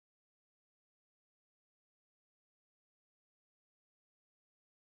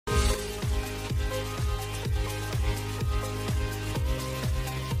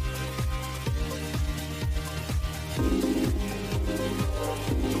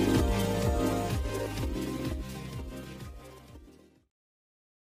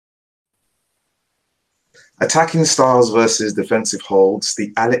Attacking styles versus defensive holds.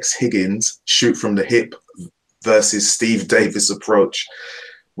 The Alex Higgins shoot from the hip versus Steve Davis approach.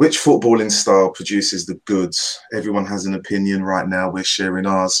 Which footballing style produces the goods? Everyone has an opinion right now. We're sharing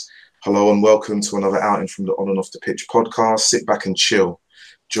ours. Hello and welcome to another outing from the On and Off the Pitch podcast. Sit back and chill.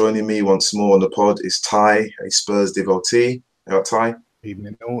 Joining me once more on the pod is Ty, a Spurs devotee. Hey, Ty.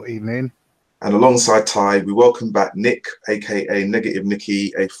 Evening, all evening. And alongside Ty, we welcome back Nick, aka Negative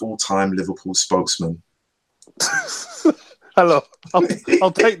Nicky, a full-time Liverpool spokesman. Hello. I'll take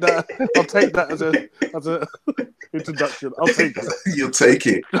that. I'll take that as a introduction. I'll take it. You'll take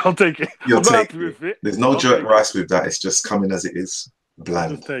it. I'll take it. You'll take it. There's no jerk rice with that. It's just coming as it is.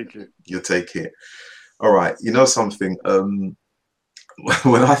 Bland. Just take it. You'll take it. All right. You know something?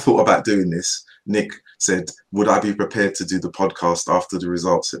 When I thought about doing this, Nick said, would I be prepared to do the podcast after the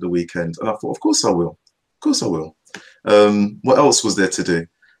results at the weekend? And I thought, of course I will. Of course I will. What else was there to do?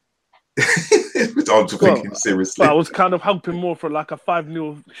 I'm thinking seriously. I was kind of hoping more for like a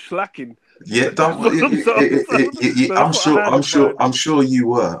 5-0 slacking. Yeah, I'm sure you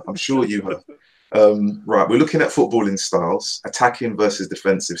were. Right, we're looking at footballing styles, attacking versus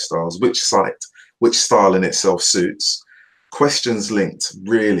defensive styles. Which style in itself suits? Questions linked.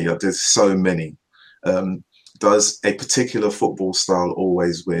 Really, there's so many. Does a particular football style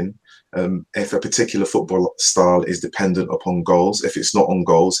always win? If a particular football style is dependent upon goals, if it's not on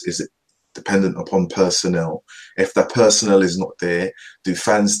goals, is it dependent upon personnel? If the personnel is not there, do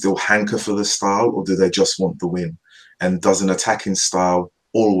fans still hanker for the style or do they just want the win? And does an attacking style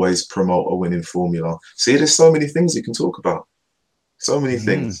always promote a winning formula? See, there's so many things you can talk about. So many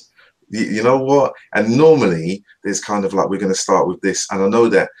things. You know what? And normally there's kind of like, we're going to start with this. And I know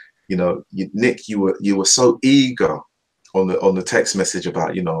that, Nick, you were so eager on the text message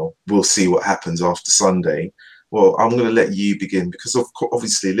about, we'll see what happens after Sunday. Well, I'm going to let you begin because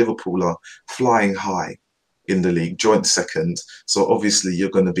obviously Liverpool are flying high in the league, joint second. So obviously you're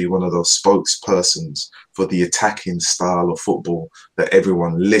going to be one of those spokespersons for the attacking style of football that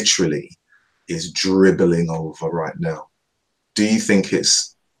everyone literally is dribbling over right now. Do you think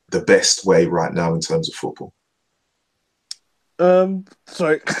it's the best way right now in terms of football?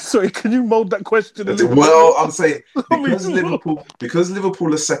 Sorry. Can you mold that question a little Well, I'm saying because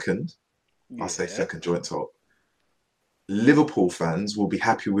Liverpool are second. I say second joint top. Liverpool fans will be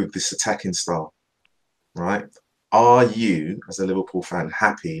happy with this attacking style, right? Are you, as a Liverpool fan,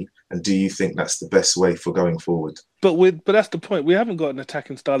 happy? And do you think that's the best way for going forward? But that's the point. We haven't got an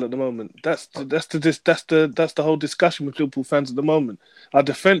attacking style at the moment. That's the whole discussion with Liverpool fans at the moment. Our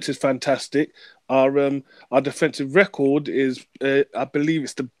defense is fantastic. Our defensive record is, I believe,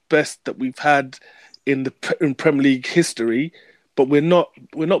 it's the best that we've had in Premier League history. But we're not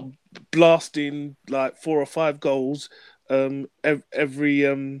blasting like 4 or 5 goals every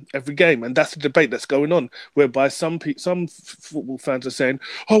game, and that's the debate that's going on. Whereby some football fans are saying,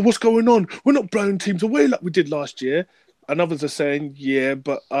 "Oh, what's going on? We're not blowing teams away like we did last year," and others are saying, "Yeah,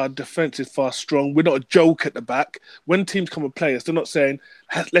 but our defense is far strong. We're not a joke at the back. When teams come and play us, they're not saying,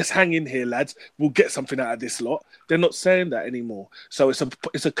 'Let's hang in here, lads. We'll get something out of this lot.' They're not saying that anymore. So it's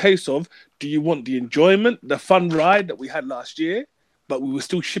a case of, do you want the enjoyment, the fun ride that we had last year, but we were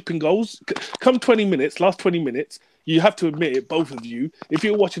still shipping goals? Come last 20 minutes. You have to admit it, both of you. If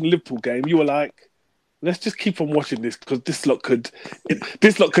you were watching the Liverpool game, you were like, let's just keep on watching this because this lot could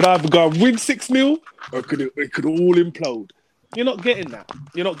either go and win 6-0 or it could all implode. You're not getting that.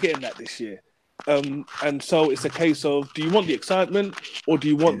 You're not getting that this year. And so it's a case of, do you want the excitement or do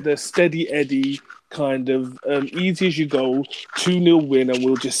you want the steady Eddie kind of easy as you go 2-0 win, and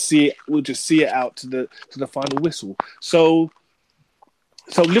we'll just see it out to the final whistle. So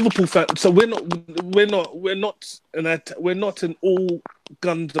Liverpool fans. So we're not an all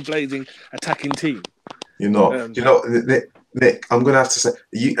guns a blazing attacking team. You're not. Nick, I'm going to have to say,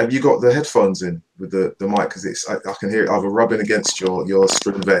 have you got the headphones in with the mic? Because I can hear it either rubbing against your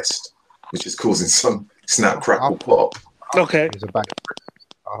string vest, which is causing some snap, crackle, pop. Okay. It was a bag of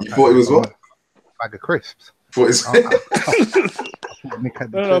crisps. You thought it was what? A bag of crisps. I thought Nick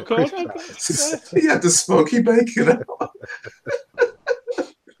had the crisps. He had the smoky bacon.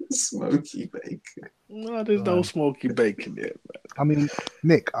 Smoky bacon. No, there's no smoky bacon yet. I mean,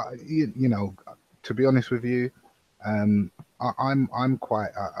 Nick, to be honest with you, I'm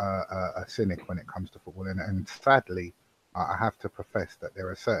quite a cynic when it comes to football, and sadly, I have to profess that there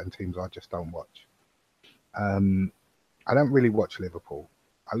are certain teams I just don't watch. I don't really watch Liverpool.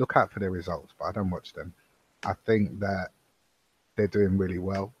 I look out for their results, but I don't watch them. I think that they're doing really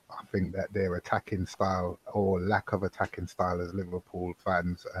well. I think that their attacking style or lack of attacking style, as Liverpool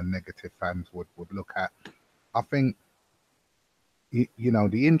fans and negative fans would look at, I think you know,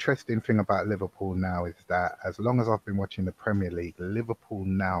 the interesting thing about Liverpool now is that as long as I've been watching the Premier League, Liverpool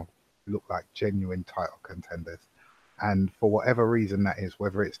now look like genuine title contenders. And for whatever reason that is,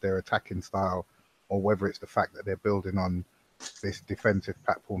 whether it's their attacking style or whether it's the fact that they're building on this defensive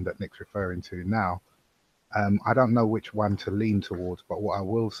platform that Nick's referring to now, I don't know which one to lean towards. But what I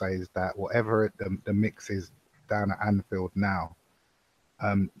will say is that whatever the mix is down at Anfield now,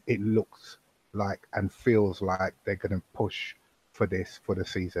 it looks like and feels like they're going to push for this for the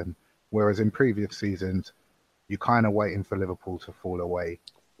season. Whereas in previous seasons, you're kind of waiting for Liverpool to fall away.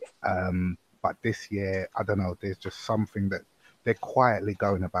 But this year, I don't know, there's just something that they're quietly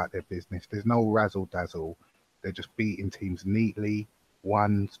going about their business. There's no razzle dazzle. They're just beating teams neatly,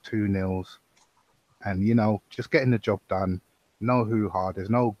 1s, 2-0s, and you know, just getting the job done. No hoo-ha. There's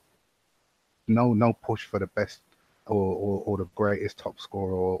no push for the best or the greatest top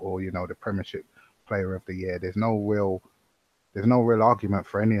scorer or you know, the Premiership Player of the Year. There's no real argument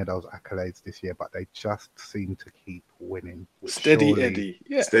for any of those accolades this year, but they just seem to keep winning. Steady Eddie,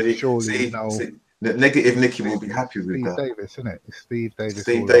 yeah. Steady. Surely, Negative Nicky will be happy with Steve that. Davis, isn't it? It's Steve Davis.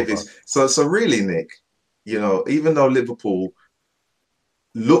 Steve Davis. So really, Nick, you know, even though Liverpool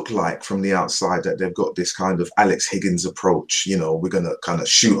look like from the outside that they've got this kind of Alex Higgins approach, you know, we're going to kind of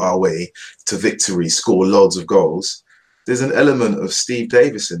shoot our way to victory, score loads of goals. There's an element of Steve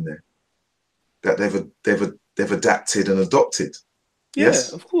Davis in there that they've adapted and adopted. Yeah,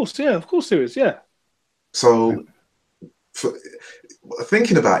 yes, of course. Yeah, of course there is. Yeah. So,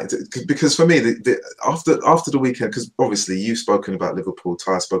 thinking about it, because for me, after the weekend, because obviously you've spoken about Liverpool,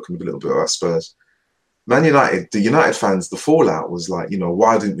 Ty's spoken a little bit about Spurs. Man United, the United fans, the fallout was like, you know,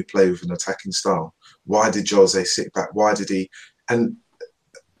 why didn't we play with an attacking style? Why did Jose sit back? Why did he? And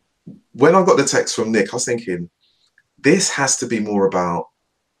when I got the text from Nick, I was thinking, this has to be more about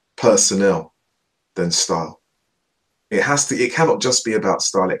personnel than style. It cannot just be about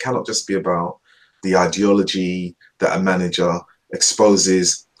style. It cannot just be about the ideology that a manager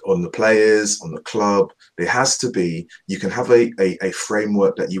exposes on the players, on the club. There has to be, you can have a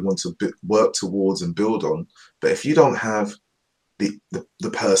framework that you want to work towards and build on. But if you don't have the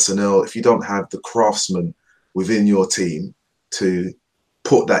personnel, if you don't have the craftsmen within your team to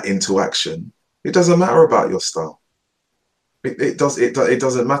put that into action, it doesn't matter about your style. It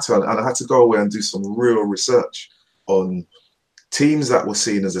doesn't matter. And I had to go away and do some real research on teams that were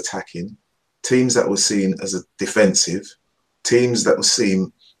seen as attacking, teams that were seen as a defensive, teams that were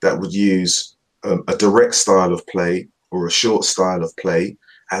seen that would use a direct style of play or a short style of play.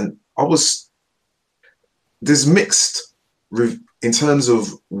 And there's mixed, in terms of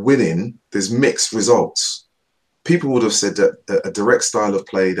winning, there's mixed results. People would have said that a direct style of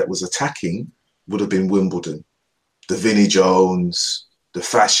play that was attacking would have been Wimbledon, the Vinnie Jones, the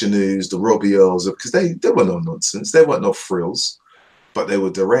Fashionews, the Robbie Earls, because they were no nonsense. There weren't no frills, but they were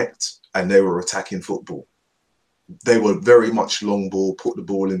direct and they were attacking football. They were very much long ball, put the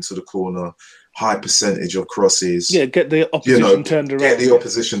ball into the corner, high percentage of crosses. Yeah, get the opposition turned around. Get the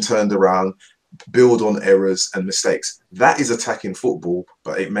opposition turned around, build on errors and mistakes. That is attacking football,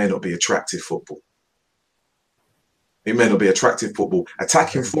 but it may not be attractive football. It may not be attractive football.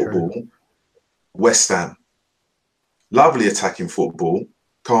 Attacking football, West Ham. Lovely attacking football,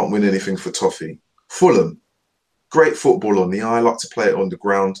 can't win anything for toffee. Fulham, great football on the eye, like to play it on the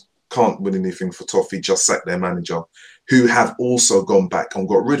ground, can't win anything for toffee, just sack their manager, who have also gone back and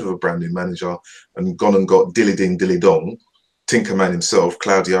got rid of a brand new manager and gone and got dilly ding dilly dong, Tinkerman himself,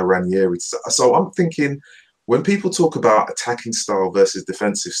 Claudio Ranieri. So I'm thinking, when people talk about attacking style versus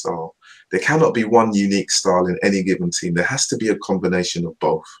defensive style, there cannot be one unique style in any given team. There has to be a combination of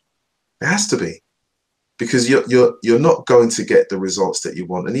both. There has to be. Because you're not going to get the results that you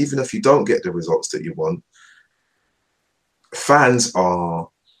want. And even if you don't get the results that you want, fans are,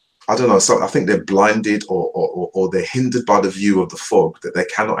 I don't know, so I think they're blinded or they're hindered by the view of the fog that they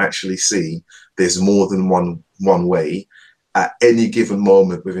cannot actually see there's more than one way at any given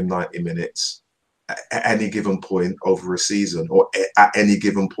moment within 90 minutes, at any given point over a season, or at any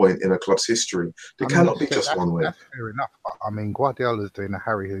given point in a club's history. There cannot be just one way. That's fair enough. I mean, Guardiola's doing a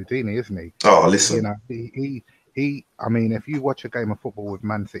Harry Houdini, isn't he? Oh, listen. You know, he. I mean, if you watch a game of football with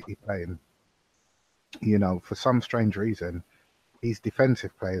Man City playing, you know, for some strange reason, his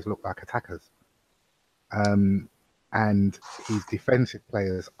defensive players look like attackers. And his defensive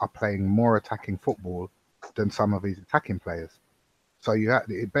players are playing more attacking football than some of his attacking players. So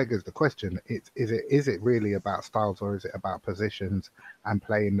it beggars the question: is it really about styles, or is it about positions and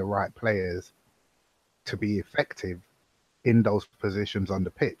playing the right players to be effective in those positions on the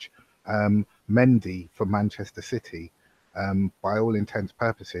pitch? Mendy for Manchester City, by all intents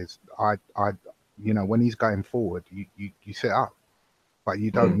purposes, I you know, when he's going forward, you sit up. but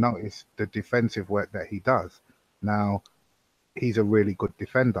you don't notice the defensive work that he does. Now, he's a really good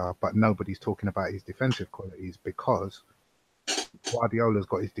defender, but nobody's talking about his defensive qualities because Guardiola's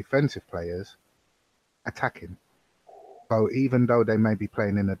got his defensive players attacking. So even though they may be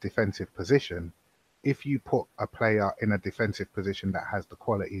playing in a defensive position, if you put a player in a defensive position that has the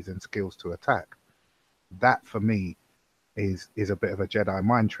qualities and skills to attack, that for me is a bit of a Jedi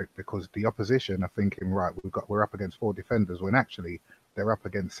mind trick, because the opposition are thinking, right, we're up against 4 defenders, when actually they're up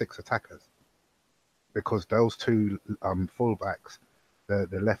against 6 attackers, because those 2 fullbacks, the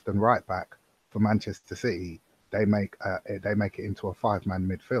left and right back for Manchester City, they make it into a 5-man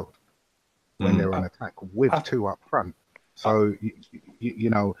midfield when they're on attack with 2 up front. So you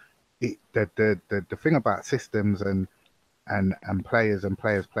know, the thing about systems and players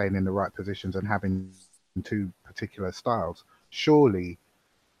playing in the right positions and having 2 particular styles surely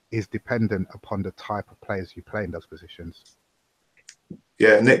is dependent upon the type of players you play in those positions.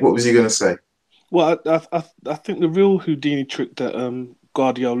 Yeah, Nick, what was you going to say? Well, I think the real Houdini trick that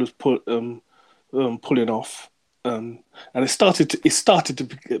Guardiola's pulling off, and it started to be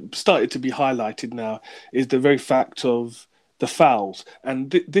highlighted now, is the very fact of the fouls.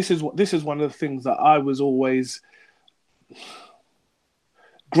 And this is one of the things that I was always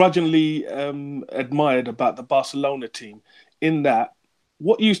grudgingly admired about the Barcelona team, in that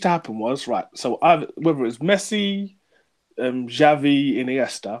what used to happen was, right, so whether it's Messi, Xavi,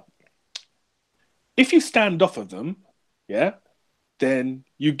 Iniesta, if you stand off of them, yeah, then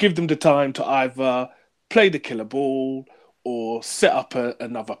you give them the time to either play the killer ball or set up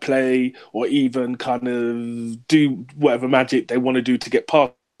another play, or even kind of do whatever magic they want to do to get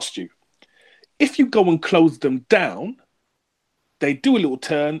past you. If you go and close them down, they do a little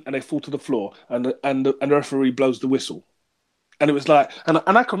turn and they fall to the floor, and the referee blows the whistle. And it was like, and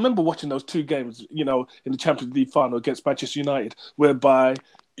I can remember watching those 2 games, you know, in the Champions League final against Manchester United, whereby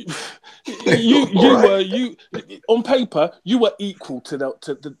you were on paper you were equal to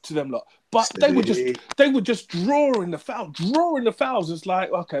them lot, but they were just drawing the fouls. It's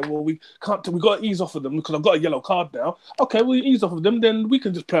like, okay, well, we got to ease off of them because I've got a yellow card now. Okay, we ease off of them, then we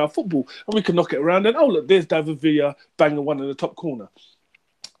can just play our football and we can knock it around. And oh look, there's David Villa banging one in the top corner.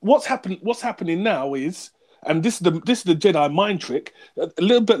 What's happening now is, and this is the Jedi mind trick, a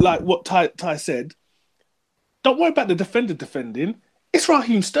little bit like what Ty said. Don't worry about the defender defending. It's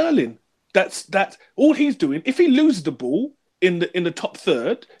Raheem Sterling. That's all he's doing. If he loses the ball in the top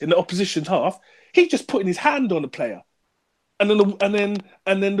third, in the opposition's half, he's just putting his hand on the player, and then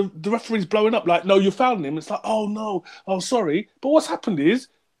the referee's blowing up like, no, you're fouling him. It's like, oh no, oh sorry. But what's happened is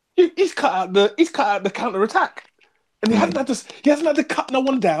he's cut out the counter attack, and he hasn't had to cut no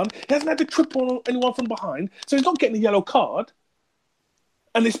one down. He hasn't had to trip on anyone from behind, so he's not getting a yellow card.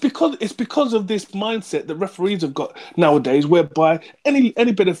 And it's because of this mindset that referees have got nowadays, whereby any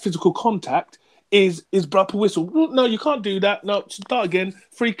bit of physical contact is blow up a whistle. No, you can't do that. No, start again.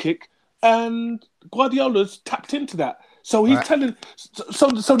 Free kick. And Guardiola's tapped into that. So he's telling. So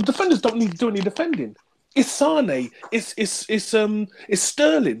the defenders don't need to do any defending. It's Sane. It's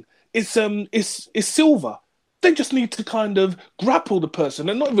Sterling. It's Silva. They just need to kind of grapple the person,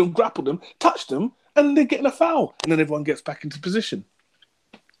 and not even grapple them, touch them, and they're getting a foul, and then everyone gets back into position.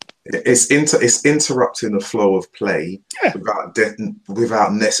 It's interrupting the flow of play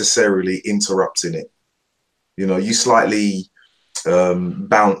without necessarily interrupting it. You know, you slightly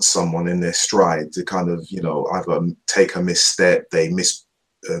bounce someone in their stride to kind of, you know, either take a misstep, they miss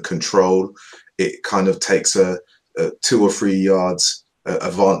control. It kind of takes a 2 or 3 yards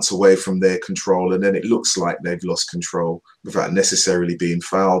advance away from their control, and then it looks like they've lost control without necessarily being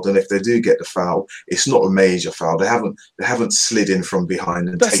fouled. And if they do get the foul, it's not a major foul. They haven't slid in from behind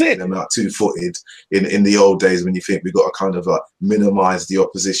and taken them out 2-footed in the old days, when you think we've got to kind of minimize the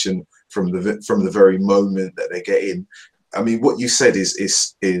opposition from the very moment that they get in. I mean, what you said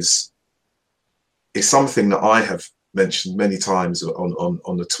is something that I have mentioned many times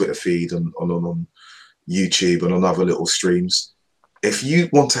on the Twitter feed and on YouTube and on other little streams. If you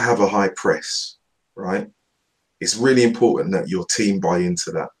want to have a high press, right, it's really important that your team buy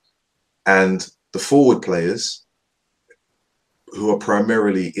into that. And the forward players, who are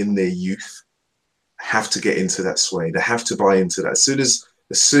primarily in their youth, have to get into that sway. They have to buy into that. As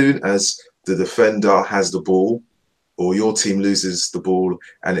soon as the defender has the ball, or your team loses the ball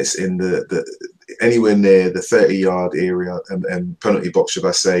and it's in the anywhere near the 30-yard area and penalty box, should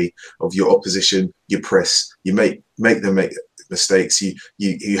I say, of your opposition, you press, you make them make mistakes,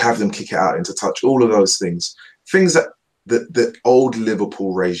 you have them kick it out into touch, all of those things that the old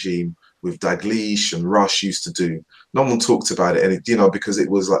Liverpool regime with Dalglish and Rush used to do. No one talked about it, and it, you know, because it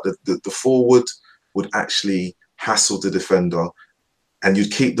was like the forward would actually hassle the defender, and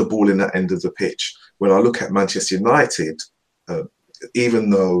you'd keep the ball in that end of the pitch. When I look at Manchester United, even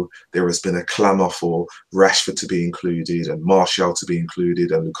though there has been a clamour for Rashford to be included and Martial to be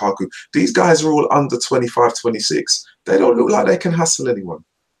included and Lukaku, these guys are all under 25, 26. They don't look like they can hassle anyone.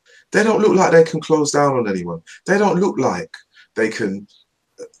 They don't look like they can close down on anyone. They don't look like they can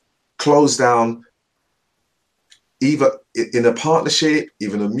close down either in a partnership,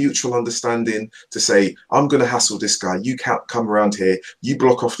 even a mutual understanding to say, I'm going to hassle this guy. You can't come around here. You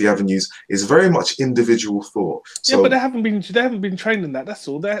block off the avenues. It's very much individual thought. So, yeah, but they haven't been trained in that. That's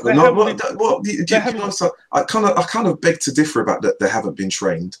all. I kind of beg to differ about that. They haven't been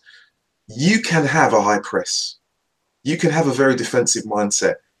trained. You can have a high press. You can have a very defensive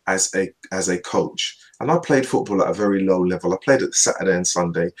mindset as a coach. And I played football at a very low level. I played it Saturday and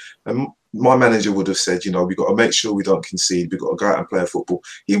Sunday. And my manager would have said, we've got to make sure we don't concede. We've got to go out and play football.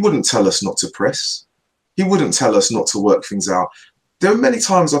 He wouldn't tell us not to press. He wouldn't tell us not to work things out. There are many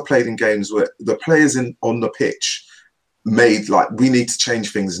times I played in games where the players on the pitch made we need to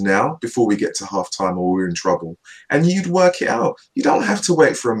change things now before we get to half time or we're in trouble. And you'd work it out. You don't have to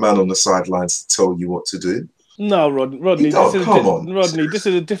wait for a man on the sidelines to tell you what to do. No, Rodney. This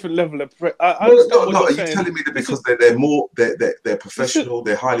is a different level of. Are you telling me that because they're professional,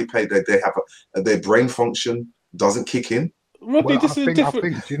 they're highly paid, they have their brain function doesn't kick in? Rodney, I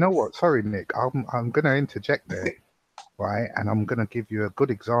think, do you know what? Sorry, Nick. I'm going to interject there, right? And I'm going to give you a good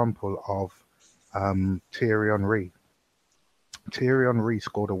example of Thierry Henry. Thierry Henry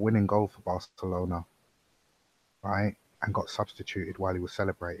scored a winning goal for Barcelona, right? And got substituted while he was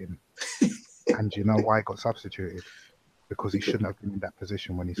celebrating. And you know why he got substituted? Because he shouldn't have been in that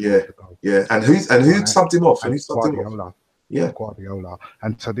position when he scored the goal. Yeah, and who subbed him off? Guardiola. Yeah, Guardiola.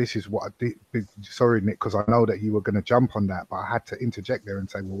 And so this is what I did. Sorry, Nick, because I know that you were going to jump on that, but I had to interject there and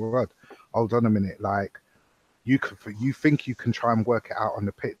say, well, Rod, hold on a minute. You think you can try and work it out on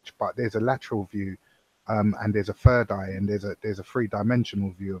the pitch, but there's a lateral view, and there's a third eye, and there's a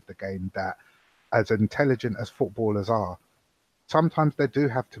three-dimensional view of the game that, as intelligent as footballers are, sometimes they do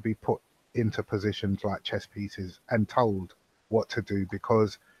have to be put into positions like chess pieces and told what to do,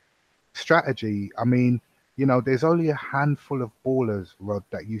 because strategy, there's only a handful of ballers, Rod,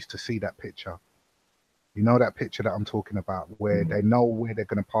 that used to see that picture. You know that picture that I'm talking about, where they know where they're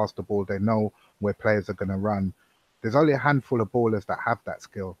going to pass the ball, they know where players are going to run. There's only a handful of ballers that have that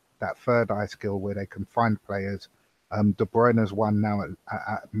skill, that third eye skill, where they can find players. De Bruyne's one now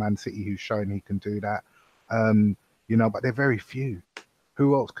at Man City who's shown he can do that. But they're very few.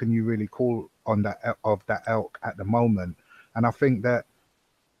 Who else can you really call on that ilk at the moment? And I think that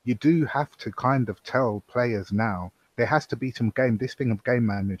you do have to kind of tell players now. There has to be some this thing of game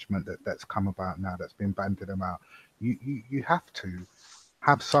management that's come about now, that's been bandied about. You have to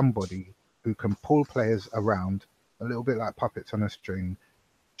have somebody who can pull players around a little bit like puppets on a string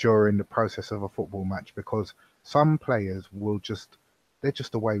during the process of a football match, because some players they're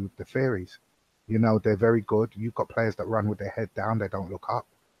just away with the fairies. They're very good. You've got players that run with their head down. They don't look up,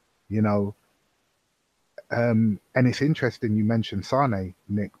 and it's interesting you mentioned Sane,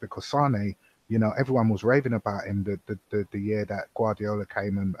 Nick, because Sane, everyone was raving about him the year that Guardiola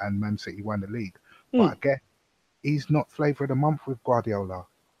came and Man City won the league. But again, he's not flavour of the month with Guardiola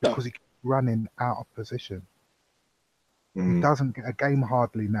because he keeps running out of position. He doesn't get a game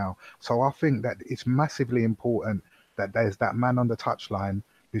hardly now. So I think that it's massively important that there's that man on the touchline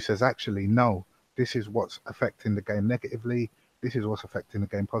who says, actually, no, this is what's affecting the game negatively. This is what's affecting the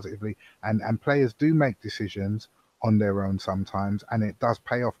game positively. And players do make decisions on their own sometimes, and it does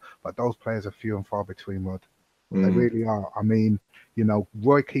pay off. But those players are few and far between, Rod. They really are.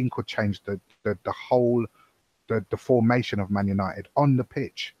 Roy Keane could change the whole formation of Man United on the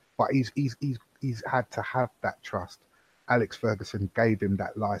pitch, but he's had to have that trust. Alex Ferguson gave him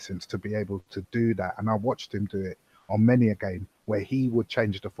that license to be able to do that, and I watched him do it on many a game where he would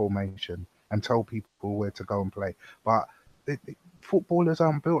change the formation and tell people where to go and play. But footballers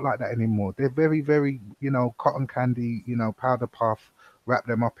aren't built like that anymore. They're very, very, cotton candy, powder puff, wrap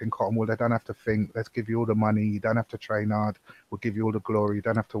them up in cotton wool. They don't have to think. Let's give you all the money. You don't have to train hard. We'll give you all the glory. You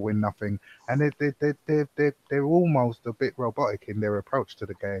don't have to win nothing. And they're almost a bit robotic in their approach to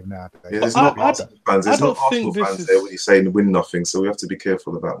the game nowadays. Yeah, there's not Arsenal fans. There's not Arsenal fans there when you say win nothing. So we have to be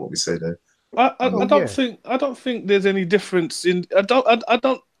careful about what we say there. I don't think there's any difference in.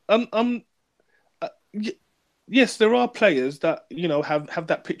 Yes, there are players that have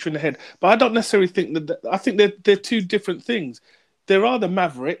that picture in the head, but I don't necessarily think that. I think they're two different things. There are the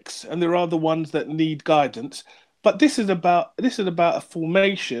Mavericks, and there are the ones that need guidance. But this is about a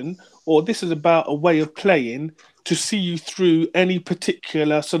formation, or this is about a way of playing to see you through any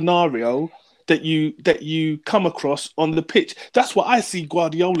particular scenario that you come across on the pitch. That's what I see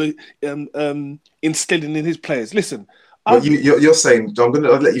Guardiola instilling in his players. Listen, but you're saying, I'll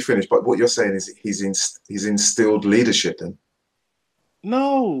let you finish, but what you're saying is he's instilled leadership then.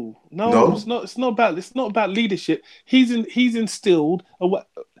 No, No? It's not about leadership. He's instilled.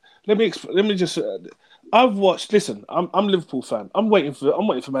 Let me just. I've watched. Listen, I'm a Liverpool fan. I'm waiting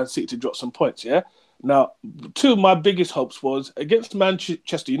for Man City to drop some points. Yeah. Now, two of my biggest hopes was against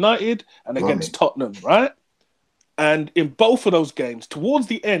Manchester United and against Tottenham, right? And in both of those games, towards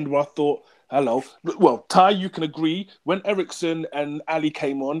the end, where I thought, hello, well, Ty, you can agree. When Eriksen and Ali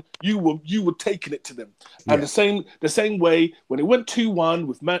came on, you were taking it to them. Yeah. And the same way when it went 2-1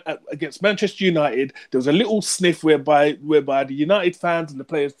 with against Manchester United, there was a little sniff whereby the United fans and the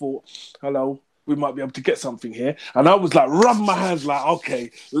players thought, hello, we might be able to get something here. And I was like, rubbing my hands, like, okay,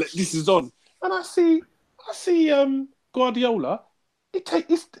 this is on. And I see Guardiola. He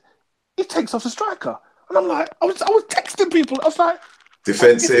takes off the striker, and I'm like, I was texting people. I was like,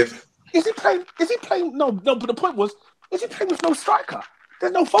 defensive. Is he playing? No. But the point was, is he playing with no striker?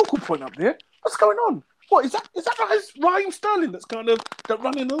 There's no focal point up there. What's going on? What is that? Is that Raheem Sterling that's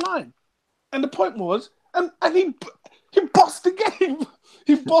running the line? And the point was, and he bossed the game.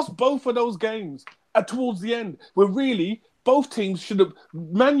 He bossed both of those games. And towards the end, where really both teams should have,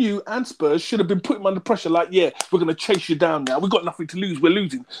 Man U and Spurs should have been putting him under pressure. Like, yeah, we're going to chase you down now. We've got nothing to lose. We're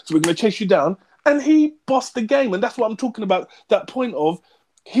losing, so we're going to chase you down. And he bossed the game, and that's what I'm talking about. That point of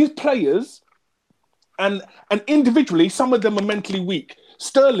his players, and individually, some of them are mentally weak.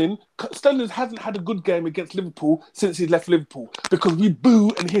 Sterling hasn't had a good game against Liverpool since he left Liverpool because we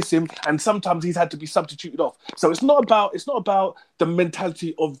boo and hiss him, and sometimes he's had to be substituted off. So it's not about the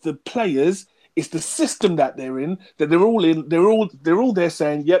mentality of the players. It's the system that they're in, that they're all in. They're all there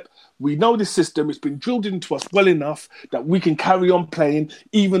saying, "Yep, we know this system. It's been drilled into us well enough that we can carry on playing,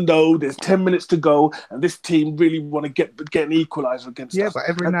 even though there's 10 minutes to go, and this team really want to get an equaliser against us." Yeah, but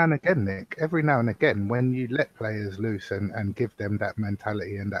every now and again, Nick, when you let players loose and give them that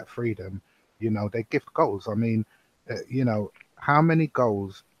mentality and that freedom, they gift goals. I mean, how many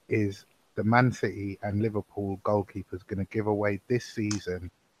goals is the Man City and Liverpool goalkeepers going to give away this season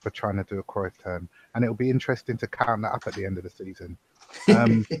for trying to do a Cruyff turn? And it'll be interesting to count that up at the end of the season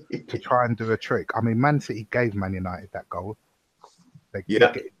to try and do a trick. I mean, Man City gave Man United that goal.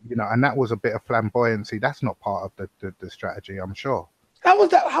 And that was a bit of flamboyancy. That's not part of the strategy, I'm sure. How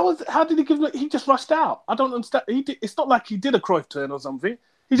did he give it? He just rushed out. I don't understand. It's not like he did a Cruyff turn or something.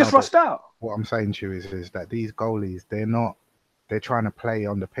 He just rushed out. What I'm saying to you is that these goalies, they're trying to play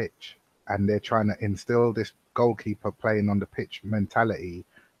on the pitch, and they're trying to instill this goalkeeper playing on the pitch mentality,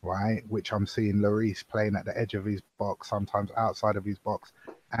 right? Which I'm seeing Lloris playing at the edge of his box, sometimes outside of his box,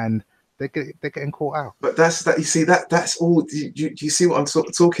 and they're getting caught out. But that's all. You see what I'm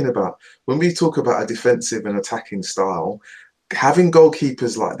talking about? When we talk about a defensive and attacking style, having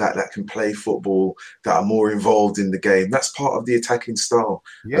goalkeepers like that can play football, that are more involved in the game, that's part of the attacking style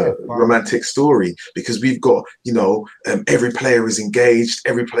romantic story, because we've got, every player is engaged,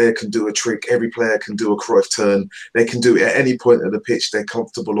 every player can do a trick, every player can do a Cruyff turn, they can do it at any point of the pitch, they're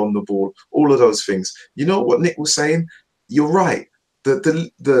comfortable on the ball, all of those things. You know what Nick was saying? You're right.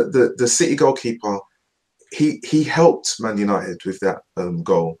 The City goalkeeper, he helped Man United with that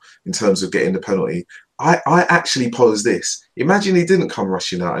goal in terms of getting the penalty. I actually pose this. Imagine he didn't come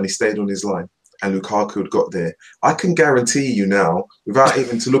rushing out and he stayed on his line and Lukaku had got there. I can guarantee you now, without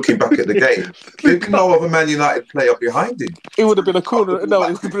even looking back at the game, there'd be no other Man United player behind him. It would have been a corner. No,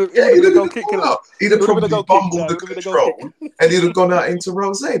 it would have been a goal kick. He'd have probably bumbled the control and he'd have gone out into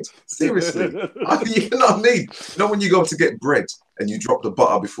Rose End. Seriously. You know what I mean? When you go to get bread and you drop the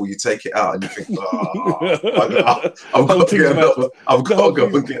butter before you take it out and you think, I've got to go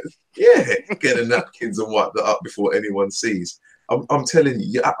and get the napkins and wipe that up before anyone sees. I'm telling you,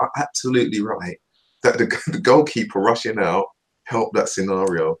 you're absolutely right that the goalkeeper rushing out helped that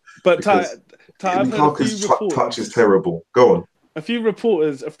scenario. But Lukaku's touch is terrible. Go on. A few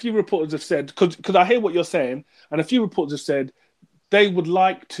reporters have said, because I hear what you're saying, and a few reporters have said they would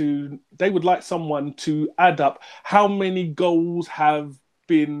like someone to add up how many goals have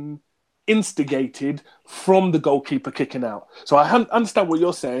been instigated from the goalkeeper kicking out. So I understand what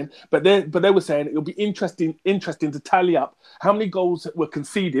you're saying, but they were saying it'll be interesting to tally up how many goals were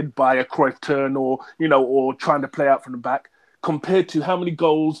conceded by a Cruyff turn or trying to play out from the back compared to how many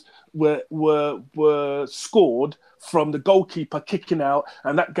goals were scored from the goalkeeper kicking out,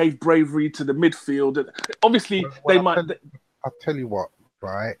 and that gave bravery to the midfield. And obviously, I'll tell you what,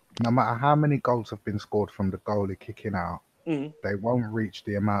 right? No matter how many goals have been scored from the goalie kicking out, they won't reach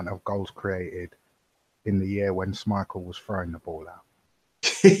the amount of goals created in the year when Schmeichel was throwing the ball out.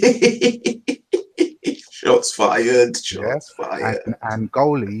 Shots fired. Yeah, Shots fired. and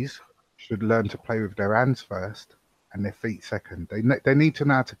goalies should learn to play with their hands first and their feet second. They need to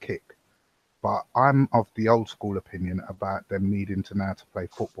know how to kick, but I'm of the old school opinion about them needing to know how to play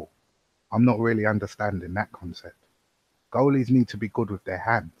football. I'm not really understanding that concept. Goalies need to be good with their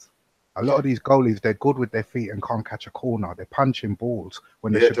hands. A lot of these goalies, they're good with their feet and can't catch a corner. They're punching balls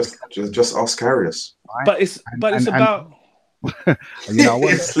when they Yeah, should just ask Karius. right? But it's about. You know,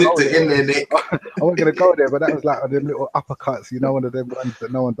 I Slipped it in there, Nick. I wasn't gonna go there, but that was like them little uppercuts, you know, one of them ones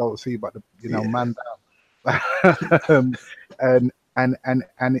that no one don't see, but man down.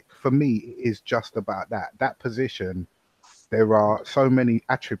 For me, it is just about that. That position, there are so many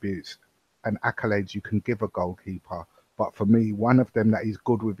attributes and accolades you can give a goalkeeper, but for me, one of them that is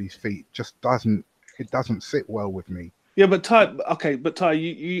good with his feet just doesn't sit well with me. Yeah, but Ty,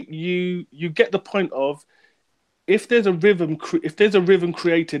 you get the point of, if there's a rhythm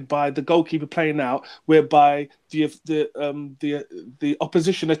created by the goalkeeper playing out, whereby the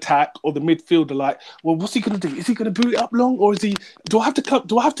opposition attack or the midfielder, like, well, what's he going to do? Is he going to boot it up long, or is he? Do I have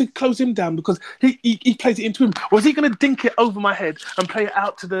to close him down because he plays it into him, or is he going to dink it over my head and play it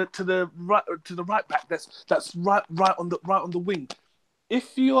out to the right back? That's right on the wing.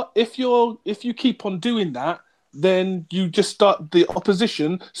 If you keep on doing that, then you just the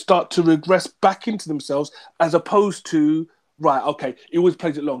opposition start to regress back into themselves, as opposed to, right, okay, he always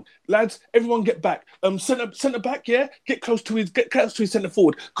plays it long. Lads, everyone get back. Centre back, yeah, get close to his centre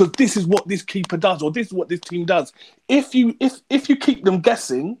forward, because this is what this keeper does, or this is what this team does. If you keep them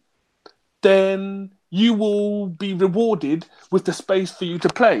guessing, then you will be rewarded with the space for you to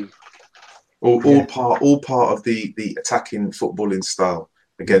play. All part of the attacking footballing style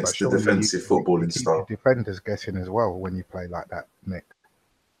against the defensive footballing style. Defenders guessing as well when you play like that, Nick,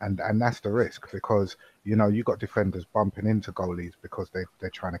 and that's the risk, because you got defenders bumping into goalies because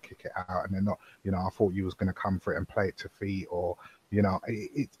they're trying to kick it out and they're not. I thought you was going to come for it and play it to feet, or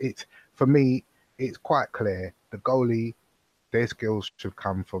it's for me, it's quite clear the goalie, their skills should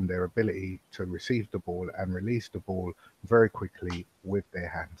come from their ability to receive the ball and release the ball very quickly with their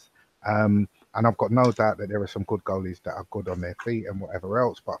hands. And I've got no doubt that there are some good goalies that are good on their feet and whatever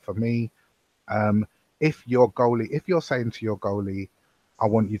else. But for me, if you're saying to your goalie, I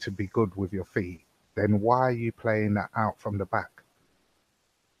want you to be good with your feet, then why are you playing that out from the back?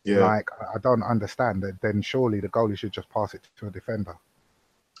 Yeah. Like, I don't understand that. Then surely the goalie should just pass it to a defender.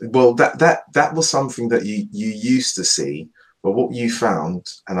 Well, that was something that you used to see. But what you found,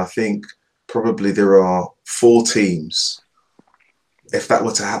 and I think probably there are 4 teams, if that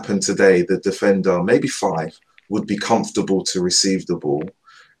were to happen today, the defender, maybe 5, would be comfortable to receive the ball.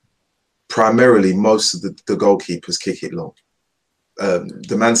 Primarily, most of the goalkeepers kick it long.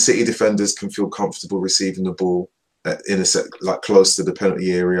 The Man City defenders can feel comfortable receiving the ball like close to the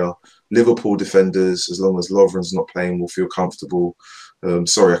penalty area. Liverpool defenders, as long as Lovren's not playing, will feel comfortable.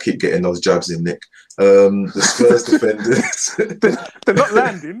 Sorry, I keep getting those jabs in, Nick. The Spurs defenders, they're not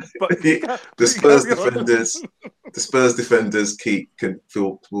landing, but the Spurs defenders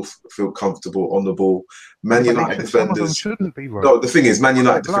will feel comfortable on the ball. Man United defenders shouldn't be right. No, the thing is, Man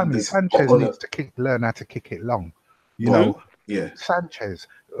United defenders. Sanchez needs to learn how to kick it long. Yeah. Sanchez,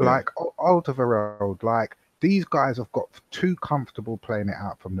 like Alderweireld, like these guys have got too comfortable playing it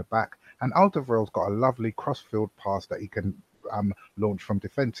out from the back, and Alderweireld's got a lovely cross-field pass that he can launch from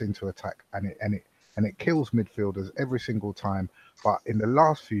defence into attack, and it kills midfielders every single time. But in the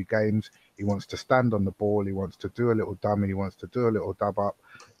last few games, he wants to stand on the ball, he wants to do a little dummy, he wants to do a little dub up,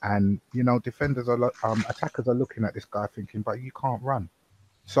 and defenders are attackers are looking at this guy thinking, but you can't run.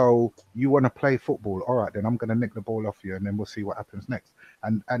 So you want to play football, all right? Then I'm going to nick the ball off you, and then we'll see what happens next.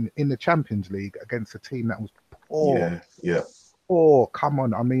 And in the Champions League against a team that was poor, poor. Come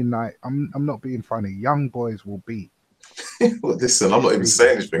on, I mean, like I'm not being funny. Young boys will beat. Well, listen, I'm not even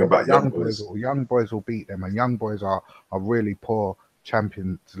saying anything about young boys. Young boys will beat them, and young boys are really poor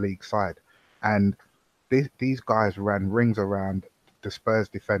Champions League side. And these guys ran rings around the Spurs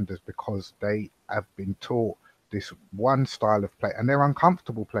defenders because they have been taught this one style of play, and they're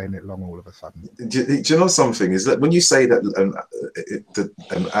uncomfortable playing it long all of a sudden. Do you know something? Is that when you say that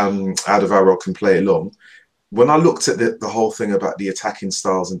Alderweireld can play it long, when I looked at the whole thing about the attacking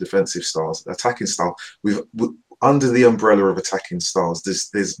styles and defensive styles, attacking style, under the umbrella of attacking styles,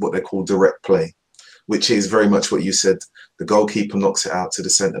 there's what they call direct play, which is very much what you said. The goalkeeper knocks it out to the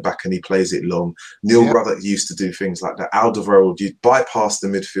centre back and he plays it long. Neil Ruddock used to do things like that. Alderweireld, you bypass the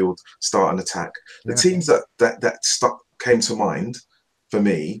midfield, start an attack. The teams that came to mind for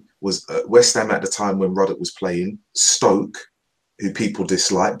me was West Ham at the time when Ruddock was playing, Stoke, who people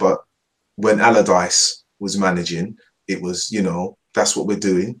dislike, but when Allardyce was managing, it was, That's what we're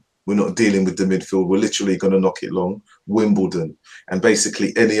doing. We're not dealing with the midfield. We're literally going to knock it long. Wimbledon and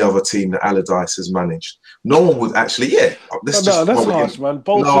basically any other team that Allardyce has managed. No one would actually, yeah. That's harsh, man.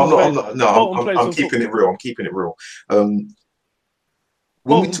 Bolton I'm keeping it real. I'm keeping it real.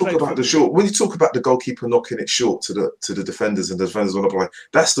 When you talk about the goalkeeper knocking it short to the defenders and the defenders on the play,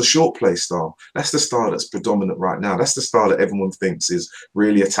 that's the short play style. That's the style that's predominant right now. That's the style that everyone thinks is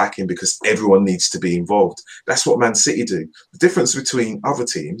really attacking because everyone needs to be involved. That's what Man City do. The difference between other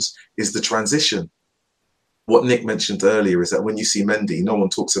teams is the transition. What Nick mentioned earlier is that when you see Mendy, no one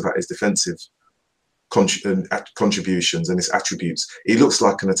talks about his defensive contributions and his attributes. He looks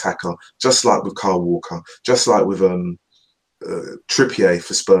like an attacker, just like with Kyle Walker, just like with Trippier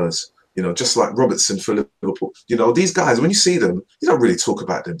for Spurs, just like Robertson for Liverpool. These guys, when you see them, you don't really talk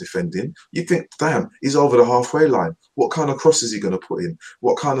about them defending. You think, damn, he's over the halfway line. What kind of cross is he going to put in?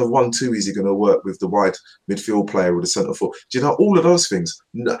 What kind of 1-2 is he going to work with the wide midfield player or the centre forward? Do you know all of those things?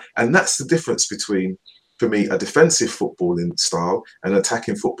 No. And that's the difference between, for me, a defensive footballing style and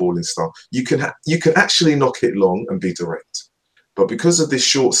attacking footballing style. You can actually knock it long and be direct. But because of this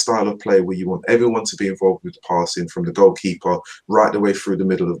short style of play where you want everyone to be involved with the passing from the goalkeeper right the way through the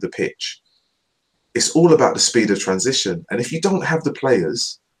middle of the pitch, it's all about the speed of transition. And if you don't have the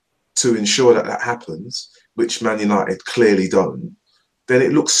players to ensure that happens, which Man United clearly don't, then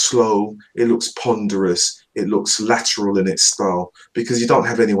it looks slow, it looks ponderous, it looks lateral in its style because you don't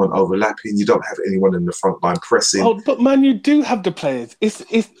have anyone overlapping, you don't have anyone in the front line pressing. Oh, but man, you do have the players. It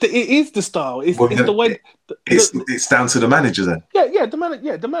is the style. It's the way. It's down to the manager then. Yeah.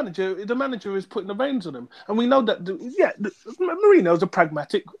 The manager is putting the reins on him, and we know that. Mourinho's a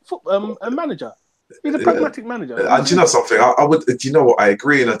pragmatic manager. He's a pragmatic manager. And do you know something? Do you know what? I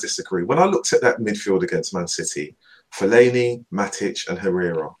agree and I disagree. When I looked at that midfield against Man City, Fellaini, Matic, and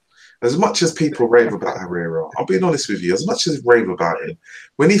Herrera. As much as people rave about Herrera, I'll be honest with you. As much as rave about him,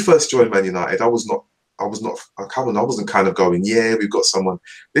 when he first joined Man United, I wasn't kind of going, yeah, we've got someone.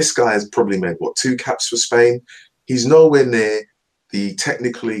 This guy has probably made 2 caps for Spain. He's nowhere near the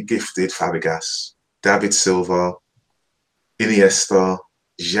technically gifted Fabregas, David Silva, Iniesta,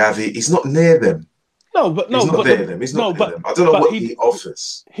 Xavi. He's not near them. He's not near them. I don't know what he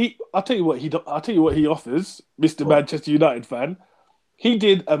offers. I'll tell you what he offers, Mr. Manchester United fan. He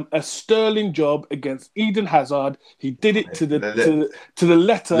did a sterling job against Eden Hazard. He did it to the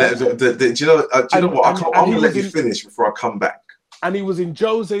letter. Do you know what? I'm going to let you finish before I come back. And he was in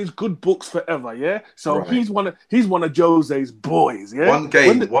Jose's good books forever, yeah. So right. he's one of Jose's boys, yeah.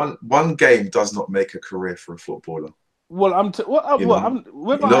 One game does not make a career for a footballer. Well, it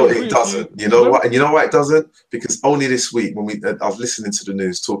doesn't. You know what? And you know why it doesn't? Because only this week, when I was listening to the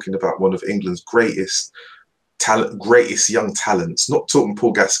news talking about one of England's greatest young talents, not talking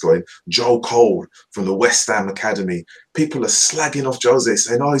Paul Gascoigne, Joe Cole from the West Ham Academy. People are slagging off Jose,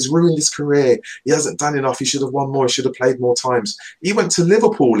 saying, oh, he's ruined his career. He hasn't done enough. He should have won more. He should have played more times. He went to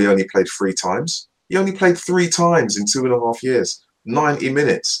Liverpool. He only played 3 times. He only played 3 times in 2.5 years. 90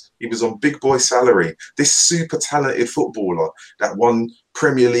 minutes. He was on big boy salary. This super talented footballer that won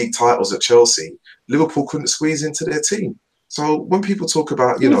Premier League titles at Chelsea, Liverpool couldn't squeeze into their team. So when people talk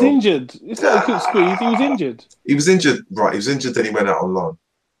about, he was injured. It's not he couldn't squeeze. He was injured. He was injured, right? He was injured. Then he went out on loan.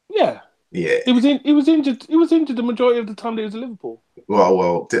 Yeah. He was injured. He was injured the majority of the time that he was at Liverpool.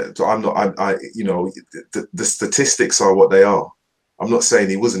 Well, I'm not. The statistics are what they are. I'm not saying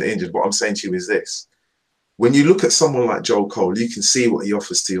he wasn't injured. What I'm saying to you is this: when you look at someone like Joel Cole, you can see what he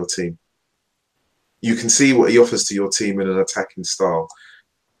offers to your team. You can see what he offers to your team in an attacking style.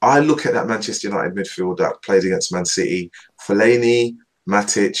 I look at that Manchester United midfield that played against Man City, Fellaini,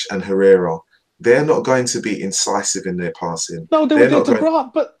 Matic, and Herrera. They're not going to be incisive in their passing. No, they were there to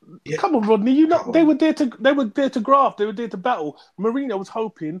graft. But come on, Rodney, they were there to graft. They were there to battle. Mourinho was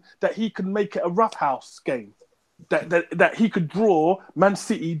hoping that he could make it a roughhouse game, that he could draw Man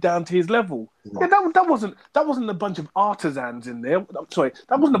City down to his level. Right. Yeah, that wasn't a bunch of artisans in there. I'm sorry,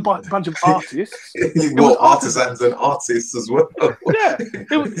 that wasn't a bunch of artists. Artisans and artists as well. Yeah,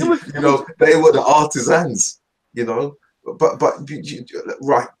 it was. They were the artisans. But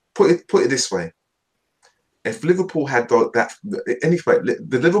right. Put it this way: if Liverpool had that, anyway,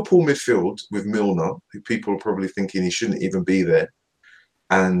 the Liverpool midfield with Milner, who people are probably thinking he shouldn't even be there,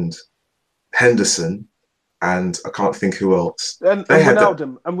 and Henderson, and I can't think who else. And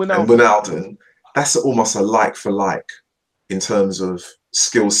Wijnaldum. That's almost a like for like in terms of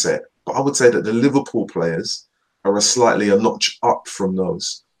skill set. But I would say that the Liverpool players are a notch up from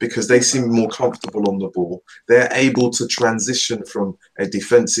those, because they seem more comfortable on the ball. They're able to transition from a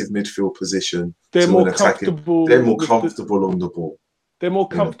defensive midfield position to an attacking. They're more comfortable on the ball. They're more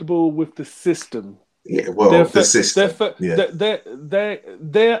comfortable with the system. Yeah, well, the system. Yeah.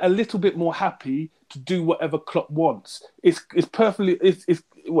 They're a little bit more happy to do whatever Klopp wants. It's perfectly. It's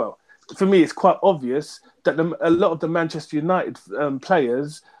well, for me, it's quite obvious that a lot of the Manchester United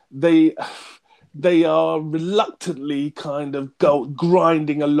players they are reluctantly kind of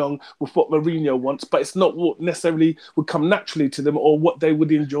grinding along with what Mourinho wants, but it's not what necessarily would come naturally to them or what they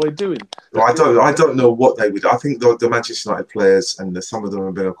would enjoy doing. Well, I don't know what they would. I think the Manchester United players, and some of them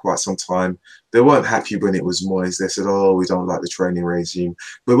have been for quite some time, they weren't happy when it was Moyes. They said, "Oh, we don't like the training regime."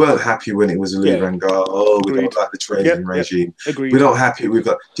 We weren't happy when it was Louis van Gaal. "Oh, we don't like the training regime." Agreed. We're not happy with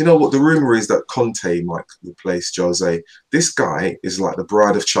that. Do you know what the rumor is? That Conte might replace Jose. This guy is like the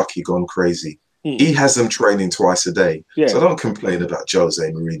Bride of Chucky gone crazy. He has them training twice a day. Yeah. So don't complain about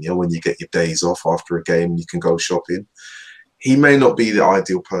Jose Mourinho when you get your days off after a game and you can go shopping. He may not be the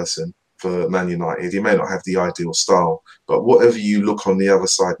ideal person for Man United. He may not have the ideal style, but whatever you look on the other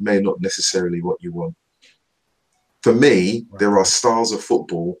side may not necessarily what you want. For me, there are styles of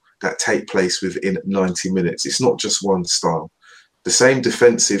football that take place within 90 minutes. It's not just one style. The same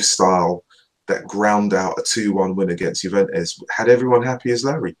defensive style that ground out a 2-1 win against Juventus had everyone happy as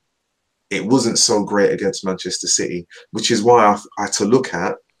Larry. It wasn't so great against Manchester City, which is why I had to look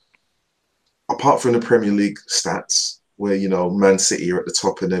at, apart from the Premier League stats, where, you know, Man City are at the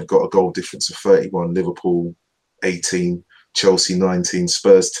top and they've got a goal difference of 31, Liverpool 18, Chelsea 19,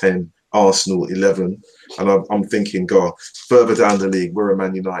 Spurs 10, Arsenal 11. And I'm thinking, God, further down the league, we're a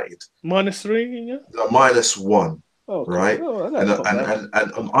Man United. -3, yeah? No, -1, right? Oh,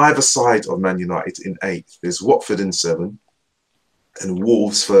 and on either side of Man United in 8th, there's Watford in 7th, and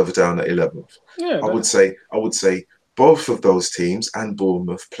Wolves further down at 11th. Yeah, I would say both of those teams and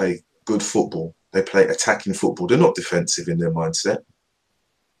Bournemouth play good football. They play attacking football. They're not defensive in their mindset.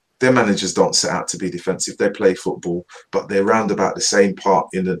 Their managers don't set out to be defensive. They play football, but they're round about the same part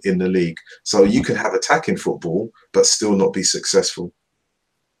in the league. So you can have attacking football, but still not be successful.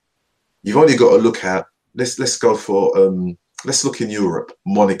 You've only got to look at let's look in Europe.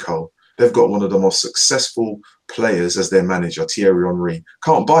 Monaco. They've got one of the most successful players as their manager, Thierry Henry.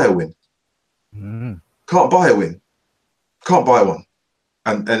 Can't buy a win. Can't buy a win. Can't buy one.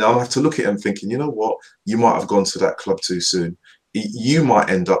 And I'll have to look at him thinking, you know what? You might have gone to that club too soon. You might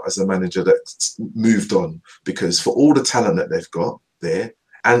end up as a manager that's moved on, because for all the talent that they've got there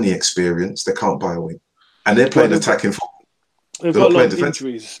and the experience, they can't buy a win. And they're playing attacking football. They've got a lot of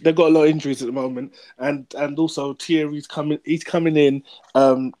injuries. They've got a lot of injuries at the moment, and also Thierry's coming. He's coming in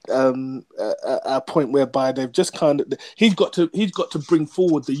at a point whereby they've just he's got to bring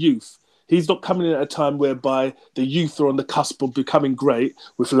forward the youth. He's not coming in at a time whereby the youth are on the cusp of becoming great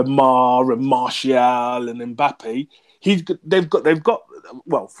with Lamar and Martial and Mbappe. They've got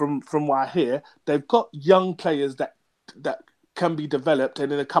well, from what I hear, they've got young players that can be developed,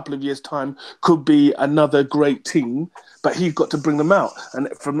 and in a couple of years' time could be another great team, but he's got to bring them out. And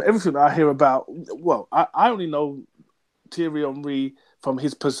from everything I hear about, well, I only know Thierry Henry from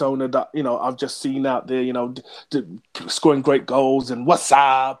his persona that, you know, I've just seen out there, you know, scoring great goals and what's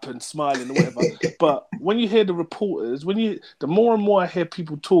up and smiling and whatever. But when you hear the reporters, the more and more I hear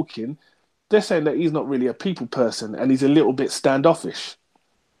people talking, they're saying that he's not really a people person and he's a little bit standoffish.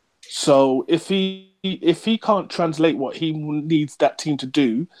 So if he can't translate what he needs that team to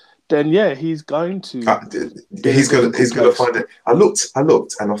do, then yeah, he's going to. He's going to find it. I looked,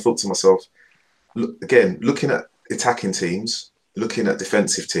 and I thought to myself, looking at attacking teams, looking at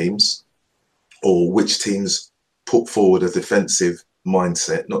defensive teams, or which teams put forward a defensive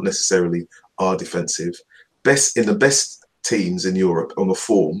mindset, not necessarily are defensive. In the best teams in Europe on the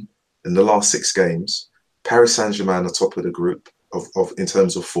form in the last 6 games, Paris Saint-Germain are top of the group of in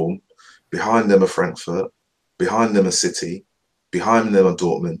terms of form. Behind them are Frankfurt, behind them are City, behind them are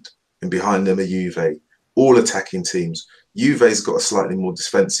Dortmund, and behind them are Juve. All attacking teams. Juve's got a slightly more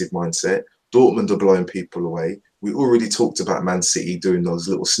defensive mindset. Dortmund are blowing people away. We already talked about Man City doing those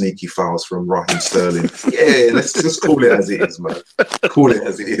little sneaky fouls from Raheem Sterling. Yeah, let's just call it as it is, man. Call it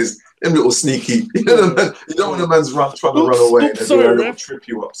as it is. Them little sneaky. You know when a man's trying to run away and they do a little trip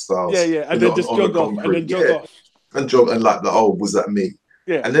you up styles. Yeah, and then just jog off. And then jog off. And jog, and like, was that me?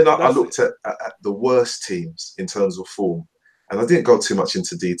 Yeah, and then I looked at the worst teams in terms of form, and I didn't go too much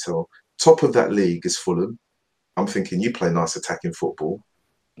into detail. Top of that league is Fulham. I'm thinking, you play nice attacking football.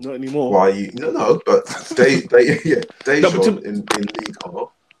 Not anymore. Why you? No, but Dejan in League A,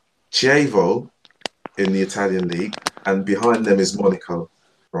 Chievo in the Italian league, and behind them is Monaco,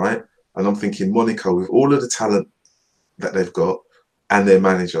 right? And I'm thinking, Monaco, with all of the talent that they've got and their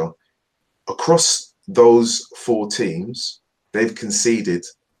manager, across those 4 teams, they've conceded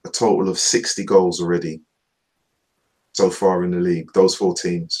a total of 60 goals already so far in the league, those 4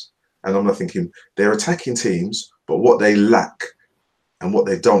 teams. And I'm not thinking they're attacking teams, but what they lack and what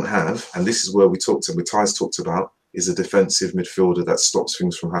they don't have, and this is where Ty's talked about, is a defensive midfielder that stops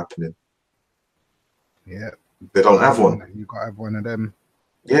things from happening. Yeah. They don't have one. You got to have one of them.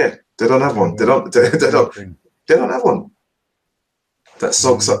 Yeah, they don't have one. They don't have one that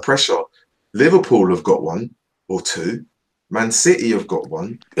soaks up pressure. Liverpool have got one or two. Man City have got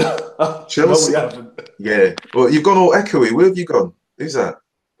one. Chelsea. No, we haven't. Yeah. Well, you've gone all echoey. Where have you gone? Who's that?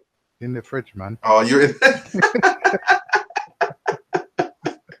 In the fridge, man. Oh, you're in.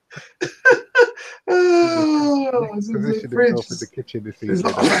 Position himself in the kitchen this evening.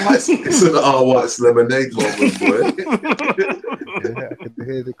 It's an White's lemonade moment, boy. Yeah, I can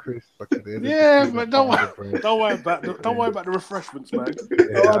hear the crisp. Man, don't worry about the refreshments, man. Don't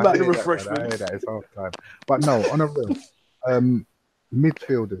worry about the refreshments. I hear that. It's half time. But no, on a real,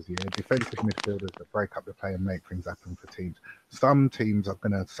 midfielders, defensive midfielders that break up the play and make things happen for teams. Some teams are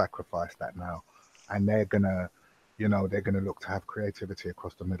going to sacrifice that now, and they're going to look to have creativity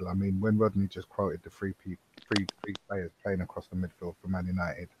across the middle. I mean, when Rodney just quoted the three players playing across the midfield for Man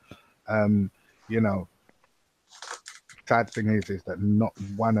United, sad thing is that not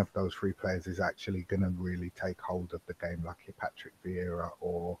one of those three players is actually going to really take hold of the game, like your Patrick Vieira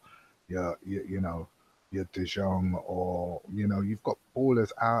or your De Jong, or you've got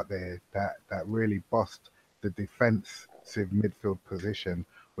ballers out there that really bossed the defensive midfield position,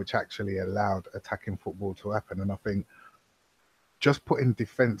 which actually allowed attacking football to happen. And I think just putting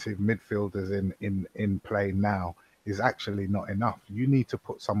defensive midfielders in play now is actually not enough. You need to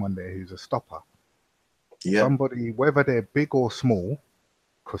put someone there who's a stopper. Yeah. Somebody, whether they're big or small,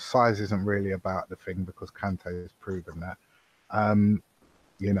 because size isn't really about the thing, because Kante has proven that.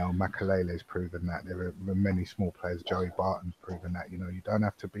 Makelele's proven that. There are many small players. Joey Barton's proven that. You don't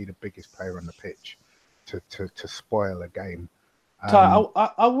have to be the biggest player on the pitch to spoil a game.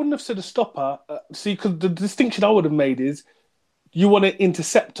 I wouldn't have said a stopper. See, because the distinction I would have made is you want an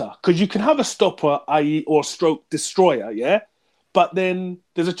interceptor, because you can have a stopper, i.e., or stroke destroyer, yeah. But then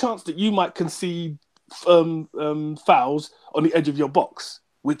there's a chance that you might concede fouls on the edge of your box,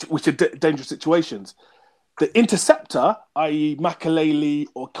 which are dangerous situations. The interceptor, i.e., Makelele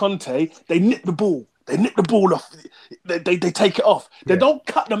or Conte, they nip the ball. They nip the ball off. They take it off. They don't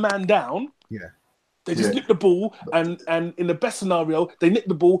cut the man down. Yeah. They just nip the ball, and in the best scenario, they nip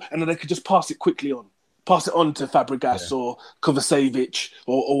the ball, and then they could just pass it quickly on. Pass it on to Fabregas or Kovacevic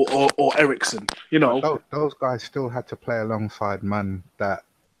or Eriksson. Those guys still had to play alongside men that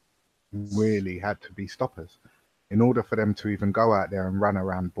really had to be stoppers in order for them to even go out there and run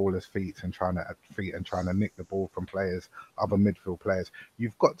around ballers' feet and trying to nick the ball from players, other midfield players.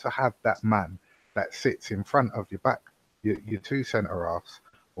 You've got to have that man that sits in front of your back, your two centre halves,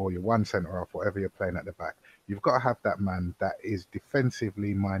 or your one centre half, whatever you're playing at the back. You've got to have that man that is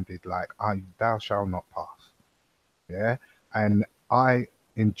defensively minded, like, thou shalt not pass. Yeah? And I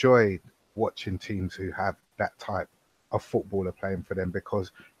enjoyed watching teams who have that type of footballer playing for them,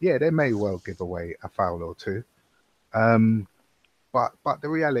 because, they may well give away a foul or two. But the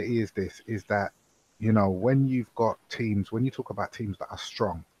reality is that, when you've got teams, when you talk about teams that are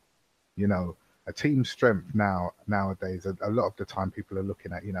strong, a team's strength nowadays, a lot of the time people are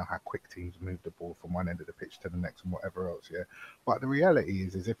looking at, how quick teams move the ball from one end of the pitch to the next and whatever else, yeah. But the reality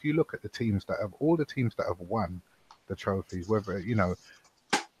is if you look at all the teams that have won the trophies, whether,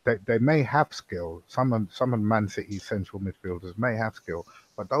 they may have skill. Some of Man City's central midfielders may have skill,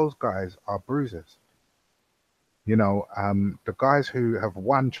 but those guys are bruisers. The guys who have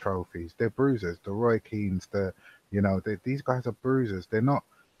won trophies, they're bruisers. The Roy Keanes, these guys are bruisers. They're not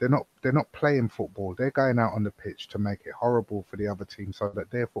playing football. They're going out on the pitch to make it horrible for the other team so that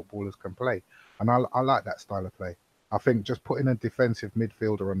their footballers can play. And I like that style of play. I think just putting a defensive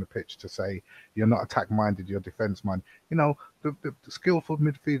midfielder on the pitch to say you're not attack-minded, you're defence-minded. The skillful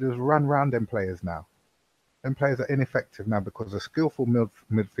midfielders run round them players now. Them players are ineffective now because a skillful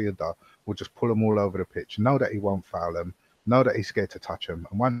midfielder will just pull them all over the pitch, know that he won't foul them, know that he's scared to touch them.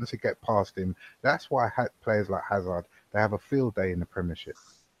 And once he get past him, that's why players like Hazard, they have a field day in the Premiership.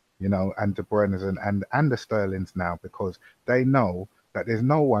 And De Bruyne's and the Sterlings now, because they know that there's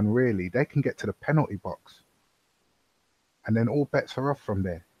no one really. They can get to the penalty box, and then all bets are off from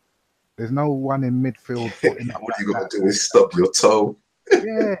there. There's no one in midfield. What you got to do is stub your toe.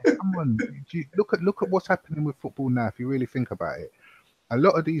 Yeah, come on. Look at what's happening with football now. If you really think about it, a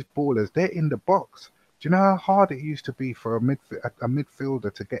lot of these ballers, they're in the box. Do you know how hard it used to be for a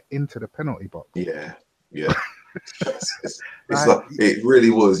midfielder to get into the penalty box? Yeah. It's like it really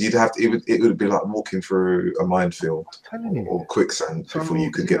was. You'd have to. It would be like walking through a minefield or quicksand before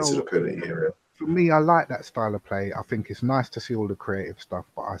you could get to the penalty area. for me, I like that style of play. I think it's nice to see all the creative stuff,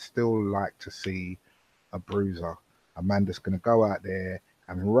 but I still like to see a bruiser, a man that's going to go out there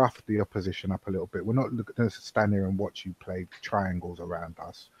and rough the opposition up a little bit. We're not going to stand here and watch you play triangles around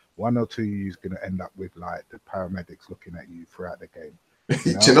us. One or two of you is going to end up with like the paramedics looking at you throughout the game.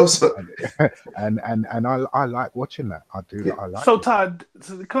 You know? Do you know so? And I like watching that. I do. Yeah. I like. So, it. Tad,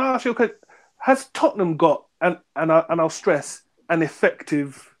 can I ask you a question? Has Tottenham got and I'll stress an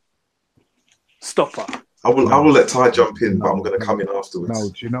effective stopper? I will let Ty jump in, but I'm going to come in afterwards. No,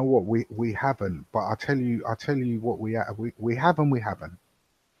 do you know what we haven't? But I'll tell you what we have and we haven't.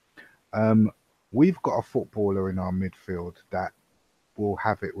 We've got a footballer in our midfield that will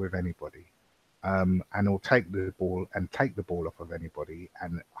have it with anybody, and he'll take the ball off of anybody,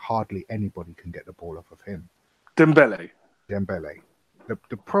 and hardly anybody can get the ball off of him. Dembele.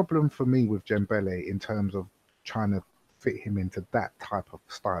 The problem for me with Dembele in terms of trying to fit him into that type of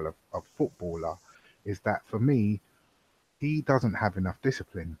style of footballer is that for me, he doesn't have enough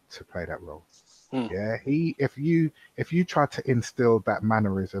discipline to play that role. Yeah, if you try to instill that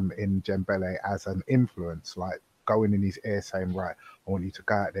mannerism in Dembele as an influence, like going in his ear saying, right, I want you to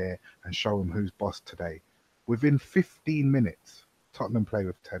go out there and show him who's boss today. Within 15 minutes, Tottenham play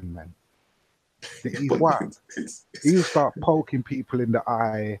with 10 men. He's wild. He'll start poking people in the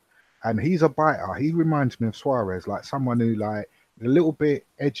eye, and he's a biter. He reminds me of Suarez, like someone who like a little bit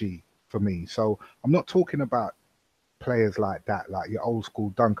edgy for me. So I'm not talking about players like that, like your old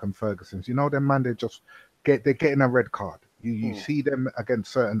school Duncan Fergusons. You know them, man. They're getting a red card. You see them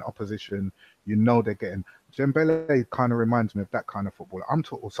against certain opposition. You know they're getting. Dembele kind of reminds me of that kind of footballer.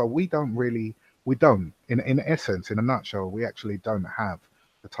 So we don't in essence, in a nutshell, we actually don't have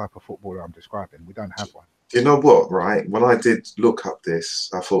the type of footballer I'm describing. We don't have one. You know what, right? When I did look up this,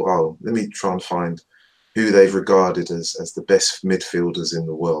 I thought, oh, let me try and find who they've regarded as the best midfielders in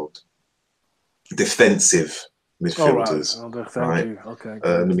the world. Defensive midfielders. Oh, right. Thank you. Okay.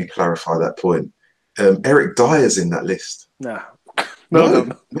 Let me clarify that point. Eric Dyer's in that list. Nah. No,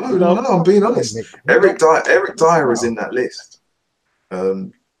 I'm being honest. Eric Dyer is in that list. They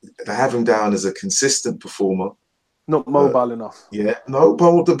have him down as a consistent performer. Not mobile enough. Yeah, no,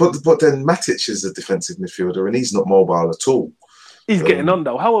 but then Matic is a defensive midfielder, and he's not mobile at all. He's getting on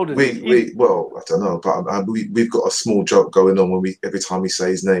though. How old is he? Well, I don't know, but we've got a small joke going on when every time we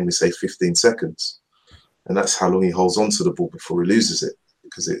say his name, we say 15 seconds, and that's how long he holds on to the ball before he loses it,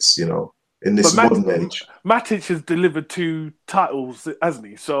 because it's in this modern age. Matic has delivered 2 titles, hasn't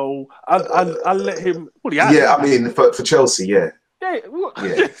he? So I'll let him. Well, yeah, I mean for Chelsea, yeah. Yeah. He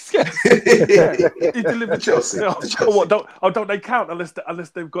delivered Chelsea. What? Don't they count unless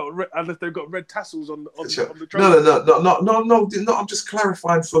they've got red tassels on the trophy? No. I'm just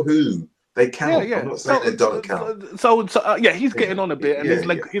clarifying for who they count. Yeah. I'm not saying they don't count. So he's getting on a bit, and his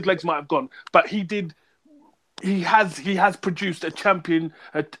legs might have gone, but he did. He has produced a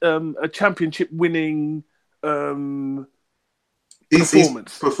championship winning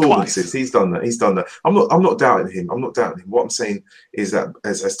performances. He's done that. I'm not doubting him. What I'm saying is that,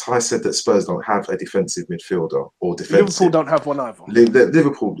 as Ty said, that Spurs don't have a defensive midfielder or defensive. Liverpool don't have one either.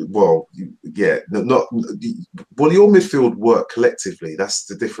 Liverpool, well, yeah, your midfield work collectively. That's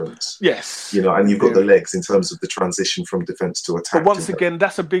the difference. Yes, and you've got the legs in terms of the transition from defense to attack. But once again,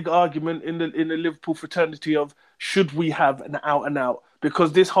 that's a big argument in the Liverpool fraternity of should we have an out and out.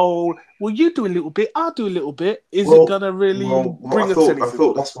 Because this whole, you do a little bit, I'll do a little bit, it going to really bring us anything? I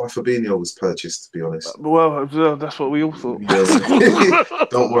thought that's why Fabinho was purchased, to be honest. Well, that's what we all thought. Yeah.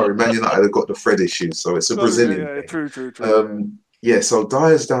 Don't worry, Man United have got the Fred issue, so it's a Brazilian thing. True. So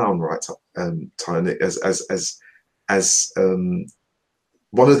Dyer's down, right, Tiny, as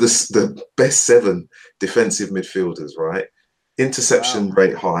one of the best 7 defensive midfielders, right? Interception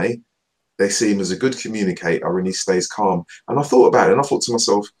rate high. They see him as a good communicator, and he stays calm. And I thought about it, and I thought to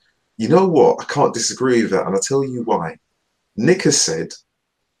myself, you know what? I can't disagree with that, and I'll tell you why. Nick has said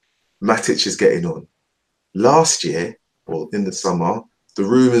Matic is getting on. Last year, or in the summer, the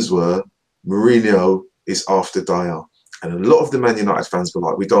rumours were Mourinho is after Dyer. And a lot of the Man United fans were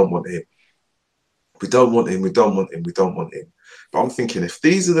like, we don't want him. We don't want him. But I'm thinking, if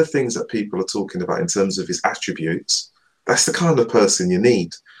these are the things that people are talking about in terms of his attributes, that's the kind of person you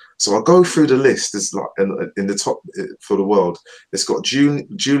need. So I'll go through the list. There's like in the top for the world. It's got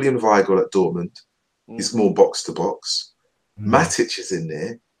Julian Weigl at Dortmund. He's more box to box. Matic is in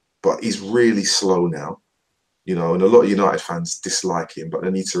there, but he's really slow now. And a lot of United fans dislike him, but they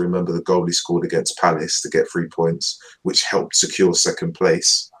need to remember the goal he scored against Palace to get 3 points, which helped secure second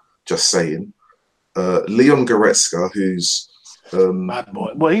place. Just saying. Leon Goretzka, who's Bad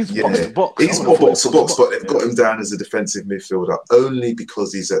boy. Well, he's box to box. He's not box to box, but they've got him down as a defensive midfielder only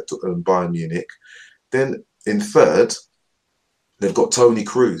because he's at Bayern Munich. Then in third, they've got Tony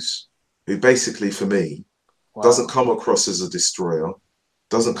Cruz, who basically, for me, doesn't come across as a destroyer,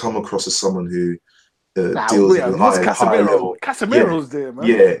 doesn't come across as someone who deals with high level. Casemiro's there, man.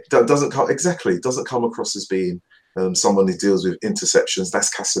 Yeah, doesn't come across as being someone who deals with interceptions.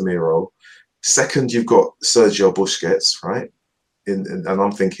 That's Casemiro. Second, you've got Sergio Busquets, right? And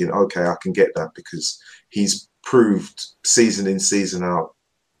I'm thinking, okay, I can get that because he's proved season in, season out,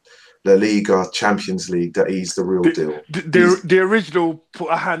 La Liga, Champions League, that he's the real deal. The original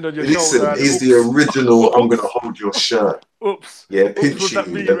put a hand on your shoulder. Listen, he's the original, I'm going to hold your shirt. Oops. Yeah, pinch you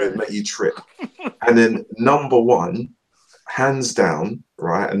and then make you trip. And then number one, hands down,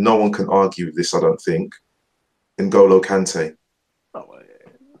 right, and no one can argue with this, I don't think, N'Golo Kante.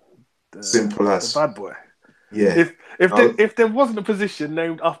 Simple as. The bad boy. Yeah. If there wasn't a position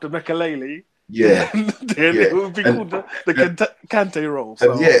named after Mekalele, then it would be called the Kante role.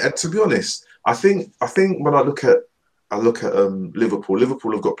 So. And to be honest, I think when I look at Liverpool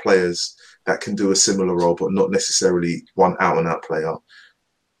have got players that can do a similar role, but not necessarily one out and out player.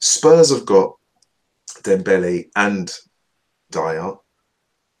 Spurs have got Dembele and Dyer.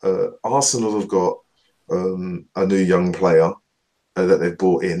 Arsenal have got a new young player that they've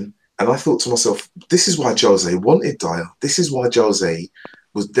brought in. And I thought to myself, this is why Jose wanted Dyer. This is why Jose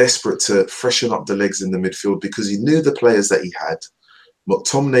was desperate to freshen up the legs in the midfield, because he knew the players that he had.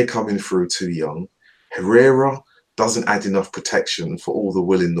 McTominay coming through too young. Herrera doesn't add enough protection for all the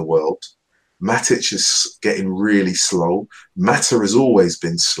will in the world. Matic is getting really slow. Mata has always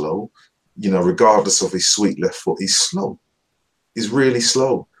been slow. Regardless of his sweet left foot, he's slow. He's really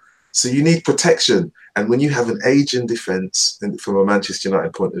slow. So you need protection. And when you have an aging defence, and from a Manchester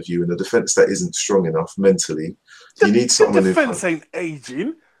United point of view, and a defence that isn't strong enough mentally, you need someone who... The defence ain't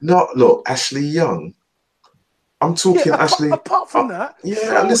aging. Look, Ashley Young. I'm talking Ashley... Apart from that,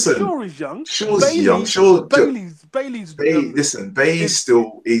 listen. Shaw is young. Shaw's young. Bailey's... Bailey's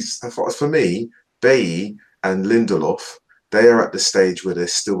still... For me, Bailey and Lindelof, they are at the stage where they're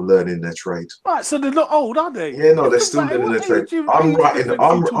still learning their trade. Right, so they're not old, are they? Yeah, no, they're still learning their trade. I'm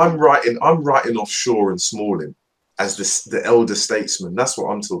writing off Shaw and Smalling as the elder statesman. That's what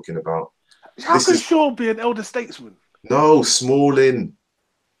I'm talking about. How can Shaw be an elder statesman? No, Smalling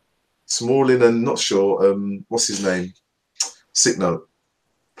and not Shaw. What's his name? Sick note.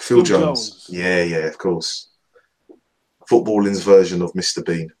 Phil Jones. Yeah, of course. Footballing's version of Mr.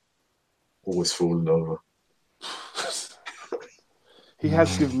 Bean. Always falling over. He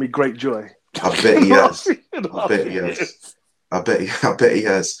has given me great joy. I bet he has. I bet he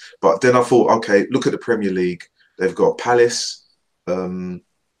has. But then I thought, okay, look at the Premier League. They've got Palace. I can't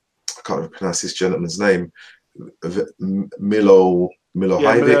even pronounce this gentleman's name. Milojevic.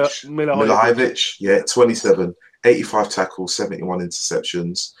 Yeah, 27, 85 tackles, 71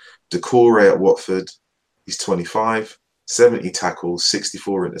 interceptions. Decore at Watford, he's 25, 70 tackles,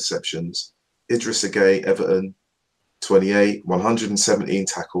 64 interceptions. Idris Gueye, Everton, 28, 117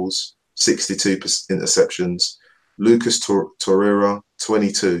 tackles, 62 interceptions. Lucas Torreira,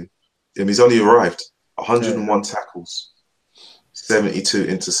 22. He's only arrived. 101 tackles, 72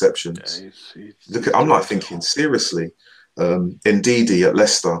 interceptions. I'm like thinking, seriously. Ndidi at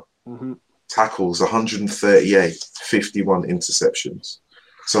Leicester, tackles 138, 51 interceptions.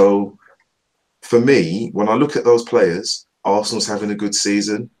 So for me, when I look at those players, Arsenal's having a good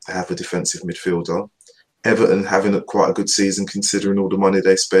season. They have a defensive midfielder. Everton having quite a good season considering all the money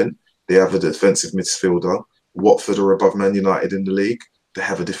they spent. They have a defensive midfielder. Watford are above Man United in the league. They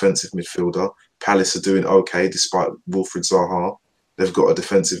have a defensive midfielder. Palace are doing okay despite Wilfried Zaha. They've got a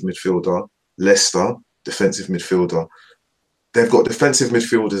defensive midfielder. Leicester, defensive midfielder. They've got defensive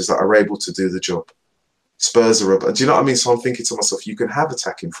midfielders that are able to do the job. Spurs are... Do you know what I mean? So I'm thinking to myself, you can have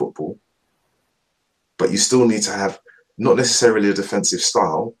attacking football, but you still need to have not necessarily a defensive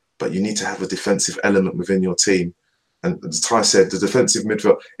style, but you need to have a defensive element within your team. And as Ty said, the defensive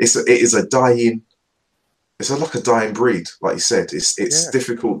midfield, it's like a dying breed, like you said. It's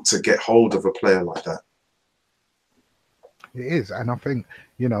difficult to get hold of a player like that. It is. And I think,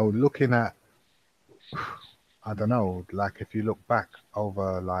 looking at, I don't know, like if you look back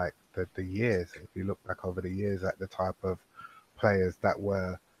over like the years, at the type of players that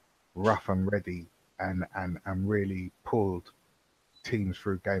were rough and ready and really pulled teams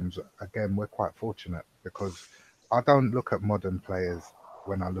through games, again, we're quite fortunate because I don't look at modern players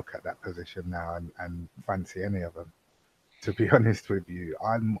when I look at that position now and fancy any of them. To be honest with you,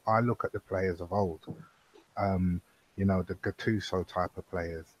 I look at the players of old, the Gattuso type of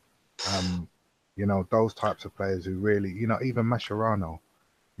players, You know, those types of players who really, you know, even Mascherano,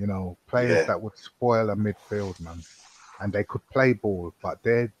 you know, players that would spoil a midfield, man. And they could play ball, but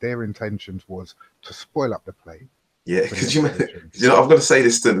their intentions was to spoil up the play. Yeah, because you know, I've got to say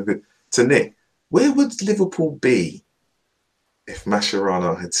this to Nick. Where would Liverpool be if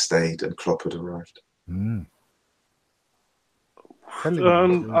Mascherano had stayed and Klopp had arrived? Telling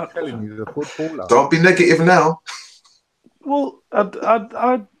you, the footballer. Don't be negative now. Well, I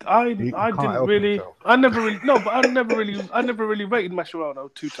didn't really. Himself. I never really rated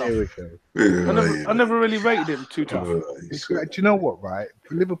Mascherano too tough. I never really rated him too tough. Do you know what? Right,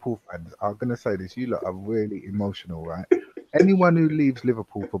 Liverpool fans are gonna say this. You lot are really emotional, right? Anyone who leaves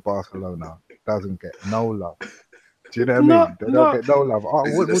Liverpool for Barcelona doesn't get no love. Do you know what I mean? They don't get no love. Oh,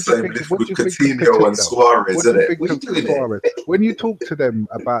 what do you think? What do you think of Coutinho and Suarez, what do you think of Suarez? When you talk to them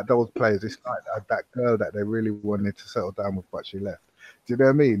about those players, it's like that girl that they really wanted to settle down with, but she left. Do you know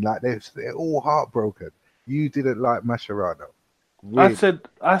what I mean? Like they're all heartbroken. You didn't like Mascherano. Really?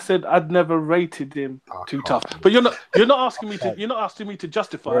 I said I'd never rated him too tough. But you're not asking me to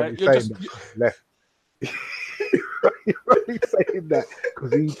justify it. You're just left. You're only saying that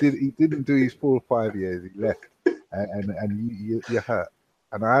because he didn't do his full 5 years. He left. And you're hurt,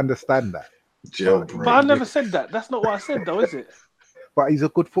 and I understand that. But I never said that. That's not what I said, though, is it? But he's a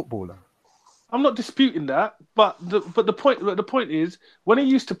good footballer. I'm not disputing that. But the point is, when he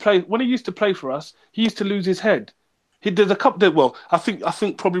used to play for us, he used to lose his head. There's a couple that, well, I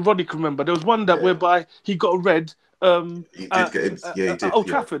think probably Roddy can remember. There was one that whereby he got a red. He did get him. Yeah, he did. At Old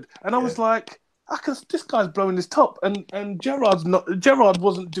Trafford, and I was like, this guy's blowing his top, and Gerrard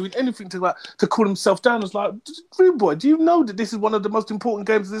wasn't doing anything to cool himself down. It's like, Rude boy, do you know that this is one of the most important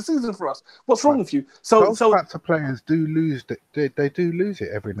games of the season for us? What's wrong with you? Those types of players do lose it. They do lose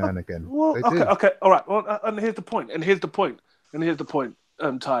it every now and again. Well, okay, all right. Well, and here's the point.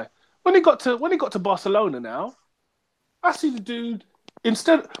 Ty. When he got to Barcelona now, I see the dude.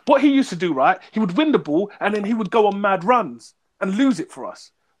 Instead, what he used to do, right? He would win the ball and then he would go on mad runs and lose it for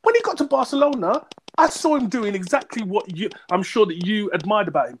us. When he got to Barcelona, I saw him doing exactly what I'm sure that you admired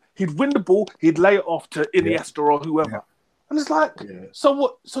about him. He'd win the ball, he'd lay it off to Iniesta or whoever. Yeah. And it's like, so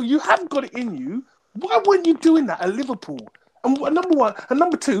what? So you haven't got it in you. Why weren't you doing that at Liverpool? And number one, and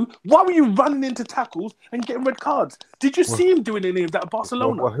number two, why were you running into tackles and getting red cards? Did you see him doing any of that at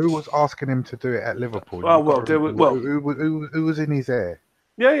Barcelona? Well, who was asking him to do it at Liverpool? Who was in his ear?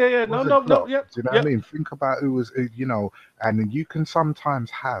 Yeah. No. Yeah. Do you know what I mean? Think about who was, and you can sometimes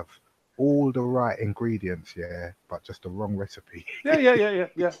have all the right ingredients, but just the wrong recipe. Yeah. And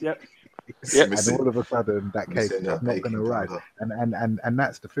all of a sudden, that cake is not going to rise. And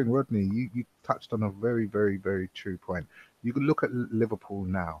that's the thing, Rodney. You touched on a very, very, very true point. You can look at Liverpool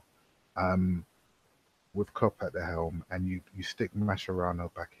now, with Klopp at the helm, and you stick Mascherano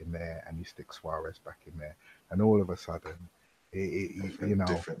back in there, and you stick Suarez back in there, and all of a sudden,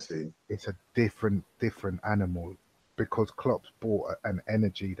 it's a different animal, because Klopp's brought an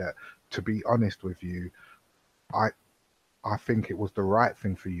energy that, to be honest with you, I think it was the right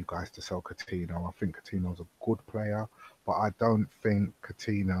thing for you guys to sell Coutinho. I think Coutinho's a good player, but I don't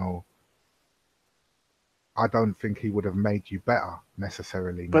think he would have made you better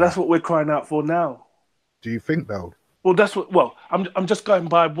necessarily. But that's what we're crying out for now. Do you think though? Well, that's what. Well, I'm just going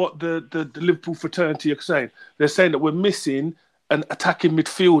by what the Liverpool fraternity are saying. They're saying that we're missing an attacking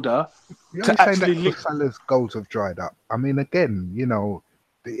midfielder to actually. Salah's goals have dried up. I mean, again,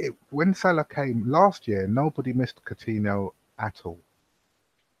 when Salah came last year, nobody missed Coutinho at all.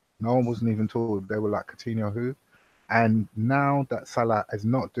 No one wasn't even told. They were like, Coutinho who? And now that Salah is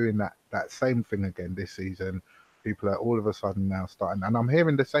not doing that same thing again this season, people are all of a sudden now starting. And I'm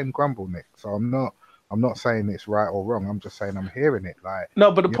hearing the same grumble, Nick. So I'm not saying it's right or wrong. I'm just saying I'm hearing it.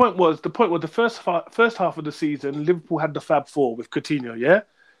 No, but the point was the first half of the season, Liverpool had the Fab Four with Coutinho. Yeah.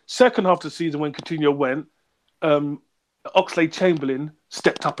 Second half of the season, when Coutinho went, Oxlade-Chamberlain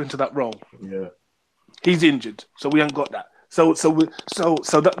stepped up into that role. Yeah. He's injured, so we ain't got that. So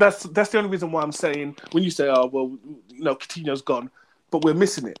that's the only reason why I'm saying, when you say, Coutinho's gone, but we're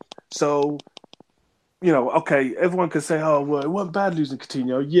missing it. So, okay, everyone can say, it wasn't bad losing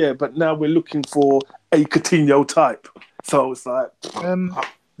Coutinho. Yeah, but now we're looking for a Coutinho type. So it's like... you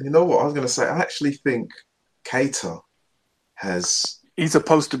know what I was going to say? I actually think Keita has... He's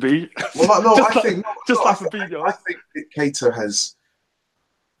supposed to be. Well, no, I think Keita has...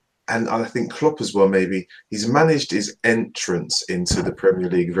 And I think Klopp as well, maybe, he's managed his entrance into the Premier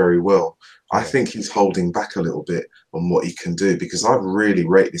League very well. I think he's holding back a little bit on what he can do, because I really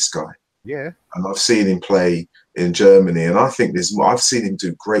rate this guy. Yeah. And I've seen him play in Germany, and I think I've seen him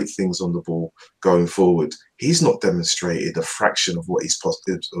do great things on the ball going forward. He's not demonstrated a fraction of what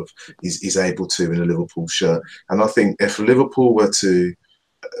he's able to in a Liverpool shirt. And I think if Liverpool were to,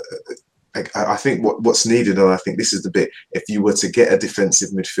 I think what's needed, and I think this is the bit, if you were to get a defensive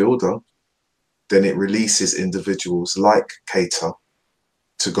midfielder, then it releases individuals like Keita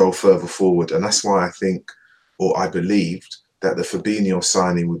to go further forward. And that's why I think, or I believed, that the Fabinho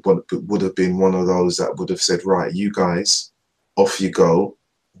signing would have been one of those that would have said, right, you guys, off you go.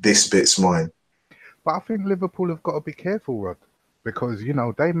 This bit's mine. But I think Liverpool have got to be careful, Rod, because, you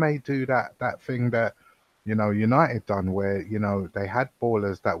know, they may do that thing that, you know, United done where, you know, they had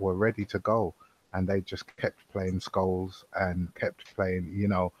ballers that were ready to go and they just kept playing Scholes and kept playing, you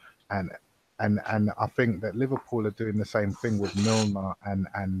know, and I think that Liverpool are doing the same thing with Milner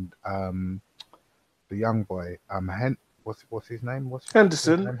and the young boy, what's his name?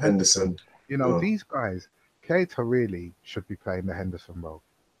 Henderson. Henderson. You know, these guys, Keita really should be playing the Henderson role.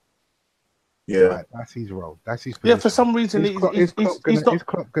 Yeah, right, that's his role. That's his position. Yeah, for some reason, Is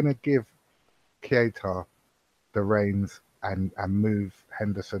Klopp gonna give Keita the reins and move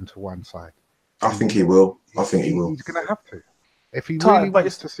Henderson to one side? I think he will. I think he will. He's gonna have to. If he really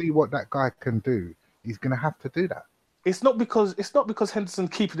wants to see what that guy can do, he's gonna have to do that. It's not because Henderson's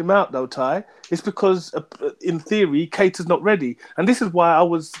keeping him out though, Ty. It's because in theory, Keita's not ready, and this is why I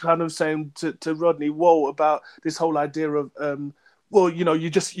was kind of saying to Rodney, whoa, about this whole idea of well, you know, you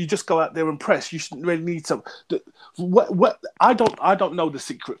just go out there and press. You shouldn't really need some. What I don't know the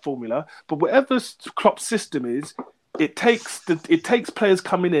secret formula, but whatever Klopp's system is, it takes players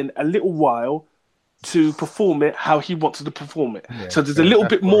coming in a little while to perform it how he wants to perform it. Yeah, so there's a little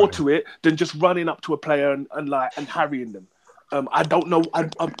bit more to it than just running up to a player and harrying them. I don't know.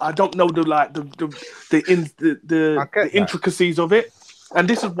 I don't know the intricacies of it, and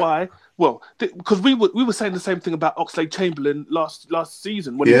this is why. Well, because we were saying the same thing about Oxlade-Chamberlain last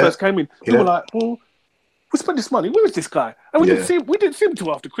season when he first came in. We were like, well, we spent this money. Where is this guy? And we didn't see him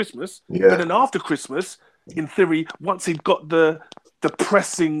until after Christmas. Yeah. But then after Christmas, in theory, once he'd got the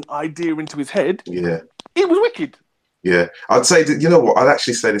pressing idea into his head, it was wicked. Yeah, I'd say that, you know what? I'd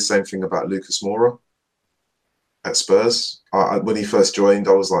actually say the same thing about Lucas Moura at Spurs. When he first joined,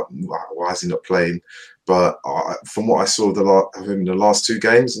 I was like, why is he not playing? But from what I saw of him in the last two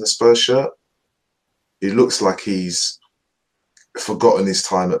games in the Spurs shirt, it looks like he's forgotten his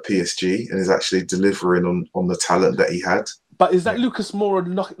time at PSG and is actually delivering on the talent that he had. But is that Lucas Moura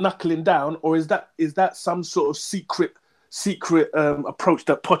knuckling down, or is that some sort of secret approach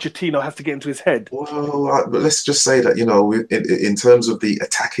that Pochettino has to get into his head? Well, but let's just say that, you know, in terms of the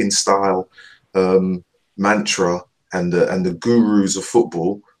attacking style mantra and the gurus of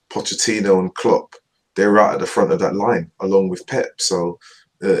football, Pochettino and Klopp, they're right at the front of that line, along with Pep. So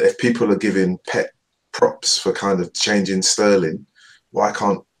if people are giving Pep props for kind of changing Sterling, why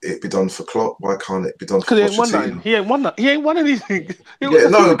can't it be done for Klopp? Why can't it be done for Pochettino? He ain't won anything.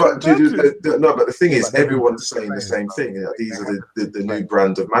 But the thing is, everyone's saying the same thing. You know, these are the new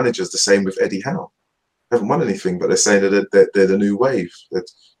brand of managers. The same with Eddie Howe. They haven't won anything, but they're saying that they're the new wave. That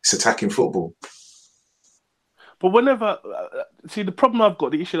it's attacking football. But whenever, the problem I've got,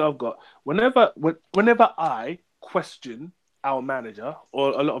 the issue I've got, whenever I question our manager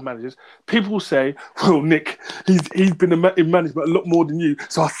or a lot of managers, people will say, "Well, Nick, he's been in management a lot more than you,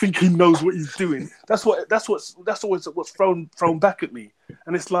 so I think he knows what he's doing." That's always what's thrown back at me,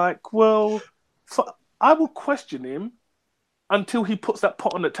 and it's like, well, I will question him until he puts that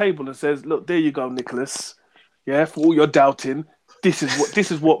pot on the table and says, "Look, there you go, Nicholas. Yeah, for all your doubting, this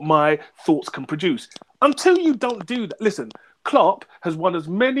is what my thoughts can produce." Until you don't do that, listen, Klopp has won as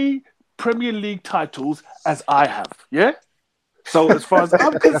many Premier League titles as I have. Yeah. So as far as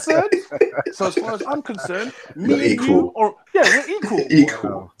I'm concerned, me and you, we're equal.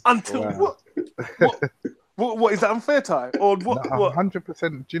 Equal. Until what is that unfair, Ty? Or what?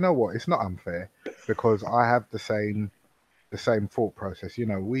 100%. Do you know what? It's not unfair because I have the same thought process. You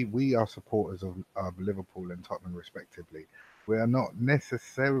know, we are supporters of Liverpool and Tottenham respectively. We are not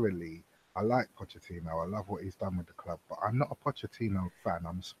necessarily. I like Pochettino. I love what he's done with the club, but I'm not a Pochettino fan.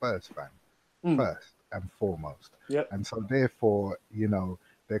 I'm a Spurs fan first and foremost. Yep. And so therefore, you know,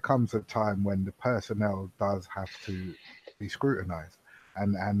 there comes a time when the personnel does have to be scrutinised,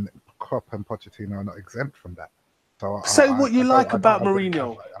 and Klopp and Pochettino are not exempt from that. So say what you like about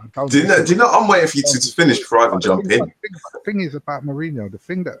Mourinho. Do you know? I'm waiting for you to finish before I even jump in. The thing is about Mourinho. The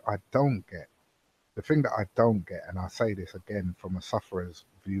thing that I don't get, and I say this again from a sufferer's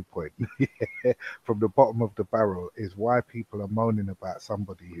viewpoint, from the bottom of the barrel, is why people are moaning about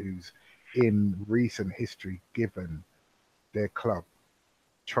somebody who's in recent history given their club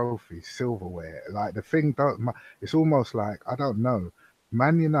trophies, silverware. Like the thing don't. It's almost like I don't know.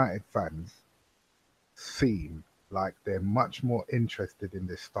 Man United fans seem like they're much more interested in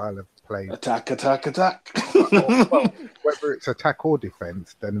this style of play, Attack. well, whether it's attack or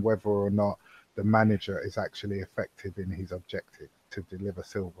defense, than whether or not the manager is actually effective in his objective to deliver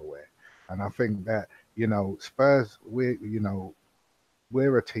silverware. And I think that, you know, Spurs, we're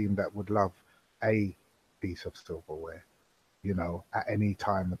a team that would love a piece of silverware, you know, at any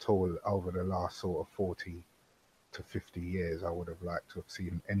time at all over the last sort of 40 to 50 years. I would have liked to have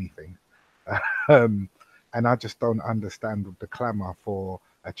seen anything. And I just don't understand the clamour for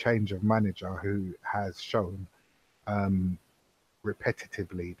a change of manager who has shown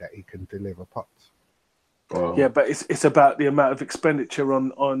repetitively that he can deliver pots. Yeah, but it's about the amount of expenditure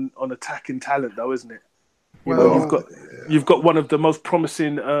on attacking talent, though, isn't it? You've got one of the most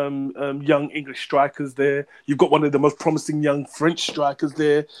promising young English strikers there. You've got one of the most promising young French strikers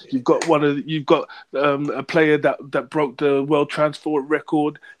there. You've got a player that broke the world transfer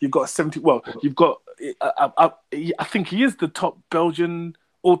record. You've got 70. Well, you've got. I think he is the top Belgian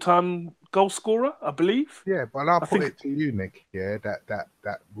all-time goal scorer, I believe. Yeah, but I'll put it to you, Nick. Yeah,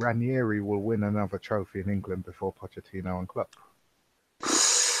 that Ranieri will win another trophy in England before Pochettino and Klopp.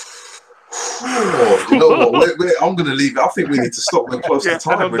 Oh, you know what? I'm going to leave it. I think we need to stop. We're close to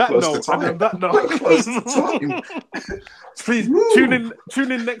time. We're close to time. We're close to time. Please tune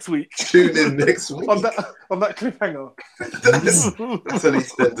in next week. Tune in next week on that cliffhanger. That's an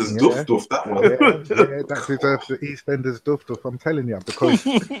EastEnders duff, that one. Yeah, that deserves the EastEnders duff. I'm telling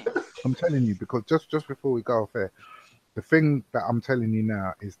you because just before we go off there, the thing that I'm telling you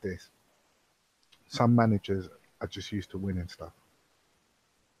now is this: some managers are just used to winning stuff.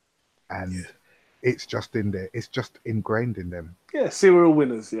 And it's just in there. It's just ingrained in them. Yeah, serial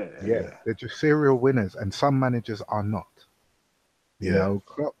winners. Yeah. They're just serial winners, and some managers are not. You know,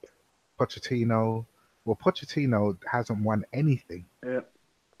 Klopp, Pochettino. Well, Pochettino hasn't won anything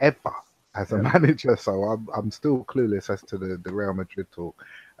ever as a manager, so I'm still clueless as to the Real Madrid talk.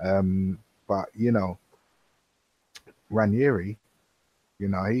 But you know, Ranieri, you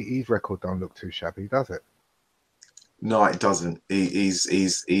know, his record don't look too shabby, does it? No, it doesn't.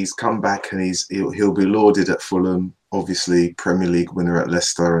 He's come back and he'll be lauded at Fulham. Obviously, Premier League winner at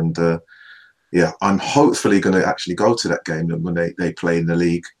Leicester, and I'm hopefully going to actually go to that game when they play in the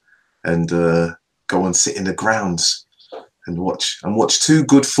league, and go and sit in the grounds and watch two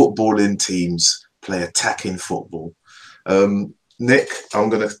good footballing teams play attacking football. Nick, I'm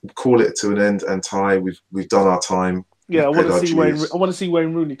going to call it to an end, and Ty, we've done our time. Yeah, I want to see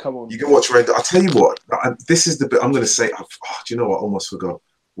Wayne Rooney come on. You can watch Wayne. I'll tell you what. This is the bit I'm going to say. Do you know what? I almost forgot.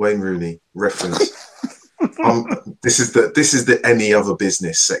 Wayne Rooney reference. This is the any other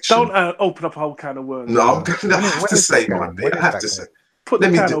business section. Don't open up a whole can of worms. No, I'm going to have to say my bit. I have to say. Put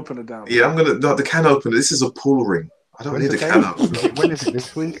the can opener down. Yeah, I'm going to. No, the can opener. This is a pull ring. I don't need a can opener. When is it?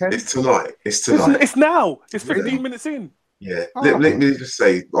 This weekend? It's tonight. It's now. It's 15 minutes in. Yeah. Let me just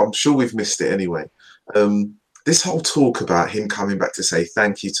say. I'm sure we've missed it anyway. This whole talk about him coming back to say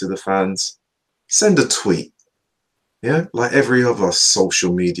thank you to the fans, send a tweet. Yeah, like every other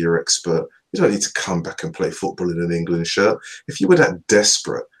social media expert, you don't need to come back and play football in an England shirt. If you were that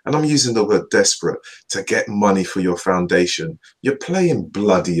desperate, and I'm using the word desperate, to get money for your foundation, you're playing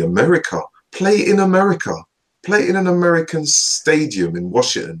bloody America. Play in America. Play in an American stadium in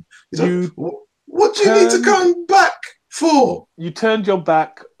Washington. What do you need to come back for? You turned your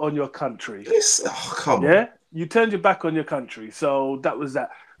back on your country. Come on. Yeah? You turned your back on your country, so that was that.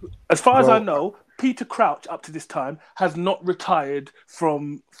 As far as I know, Peter Crouch, up to this time, has not retired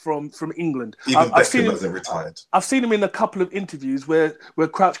from England. Even Beckham hasn't retired. I've seen him in a couple of interviews where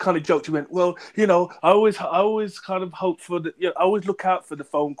Crouch kind of joked. He went, "Well, you know, I always kind of hope for the. You know, I always look out for the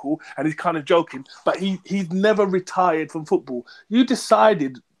phone call," and he's kind of joking. But he's never retired from football. You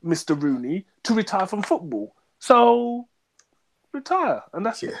decided, Mr. Rooney, to retire from football, so retire, and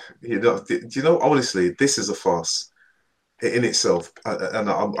that's it. You know, honestly, this is a farce in itself, and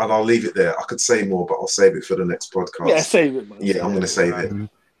I'll leave it there. I could say more, but I'll save it for the next podcast. Yeah, save it, man. Yeah, I'm going to save it.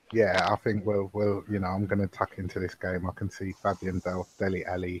 Yeah, I think we'll you know, I'm going to tuck into this game. I can see Fabian Dele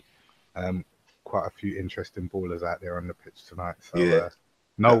Alli, quite a few interesting ballers out there on the pitch tonight. So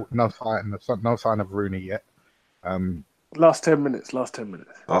no sign of Rooney yet. Last 10 minutes.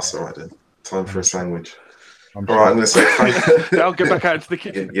 That's all right then. Time for a sandwich. I'm going to say I'll get back out into the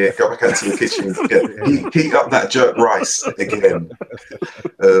kitchen. Yeah, go back out to the kitchen. Heat up that jerk rice again.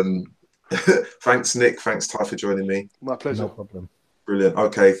 Thanks, Nick. Thanks, Ty, for joining me. My pleasure. No problem. Brilliant.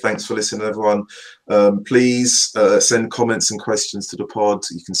 Okay, thanks for listening, everyone. Please send comments and questions to the pod.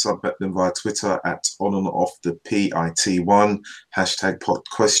 You can submit them via Twitter at on and off the PIT1 #pod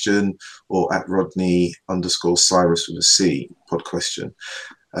question, or at Rodney_Cyrus with a C pod question.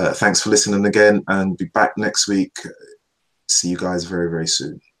 Thanks for listening again, and be back next week. See you guys very, very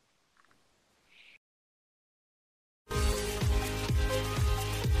soon.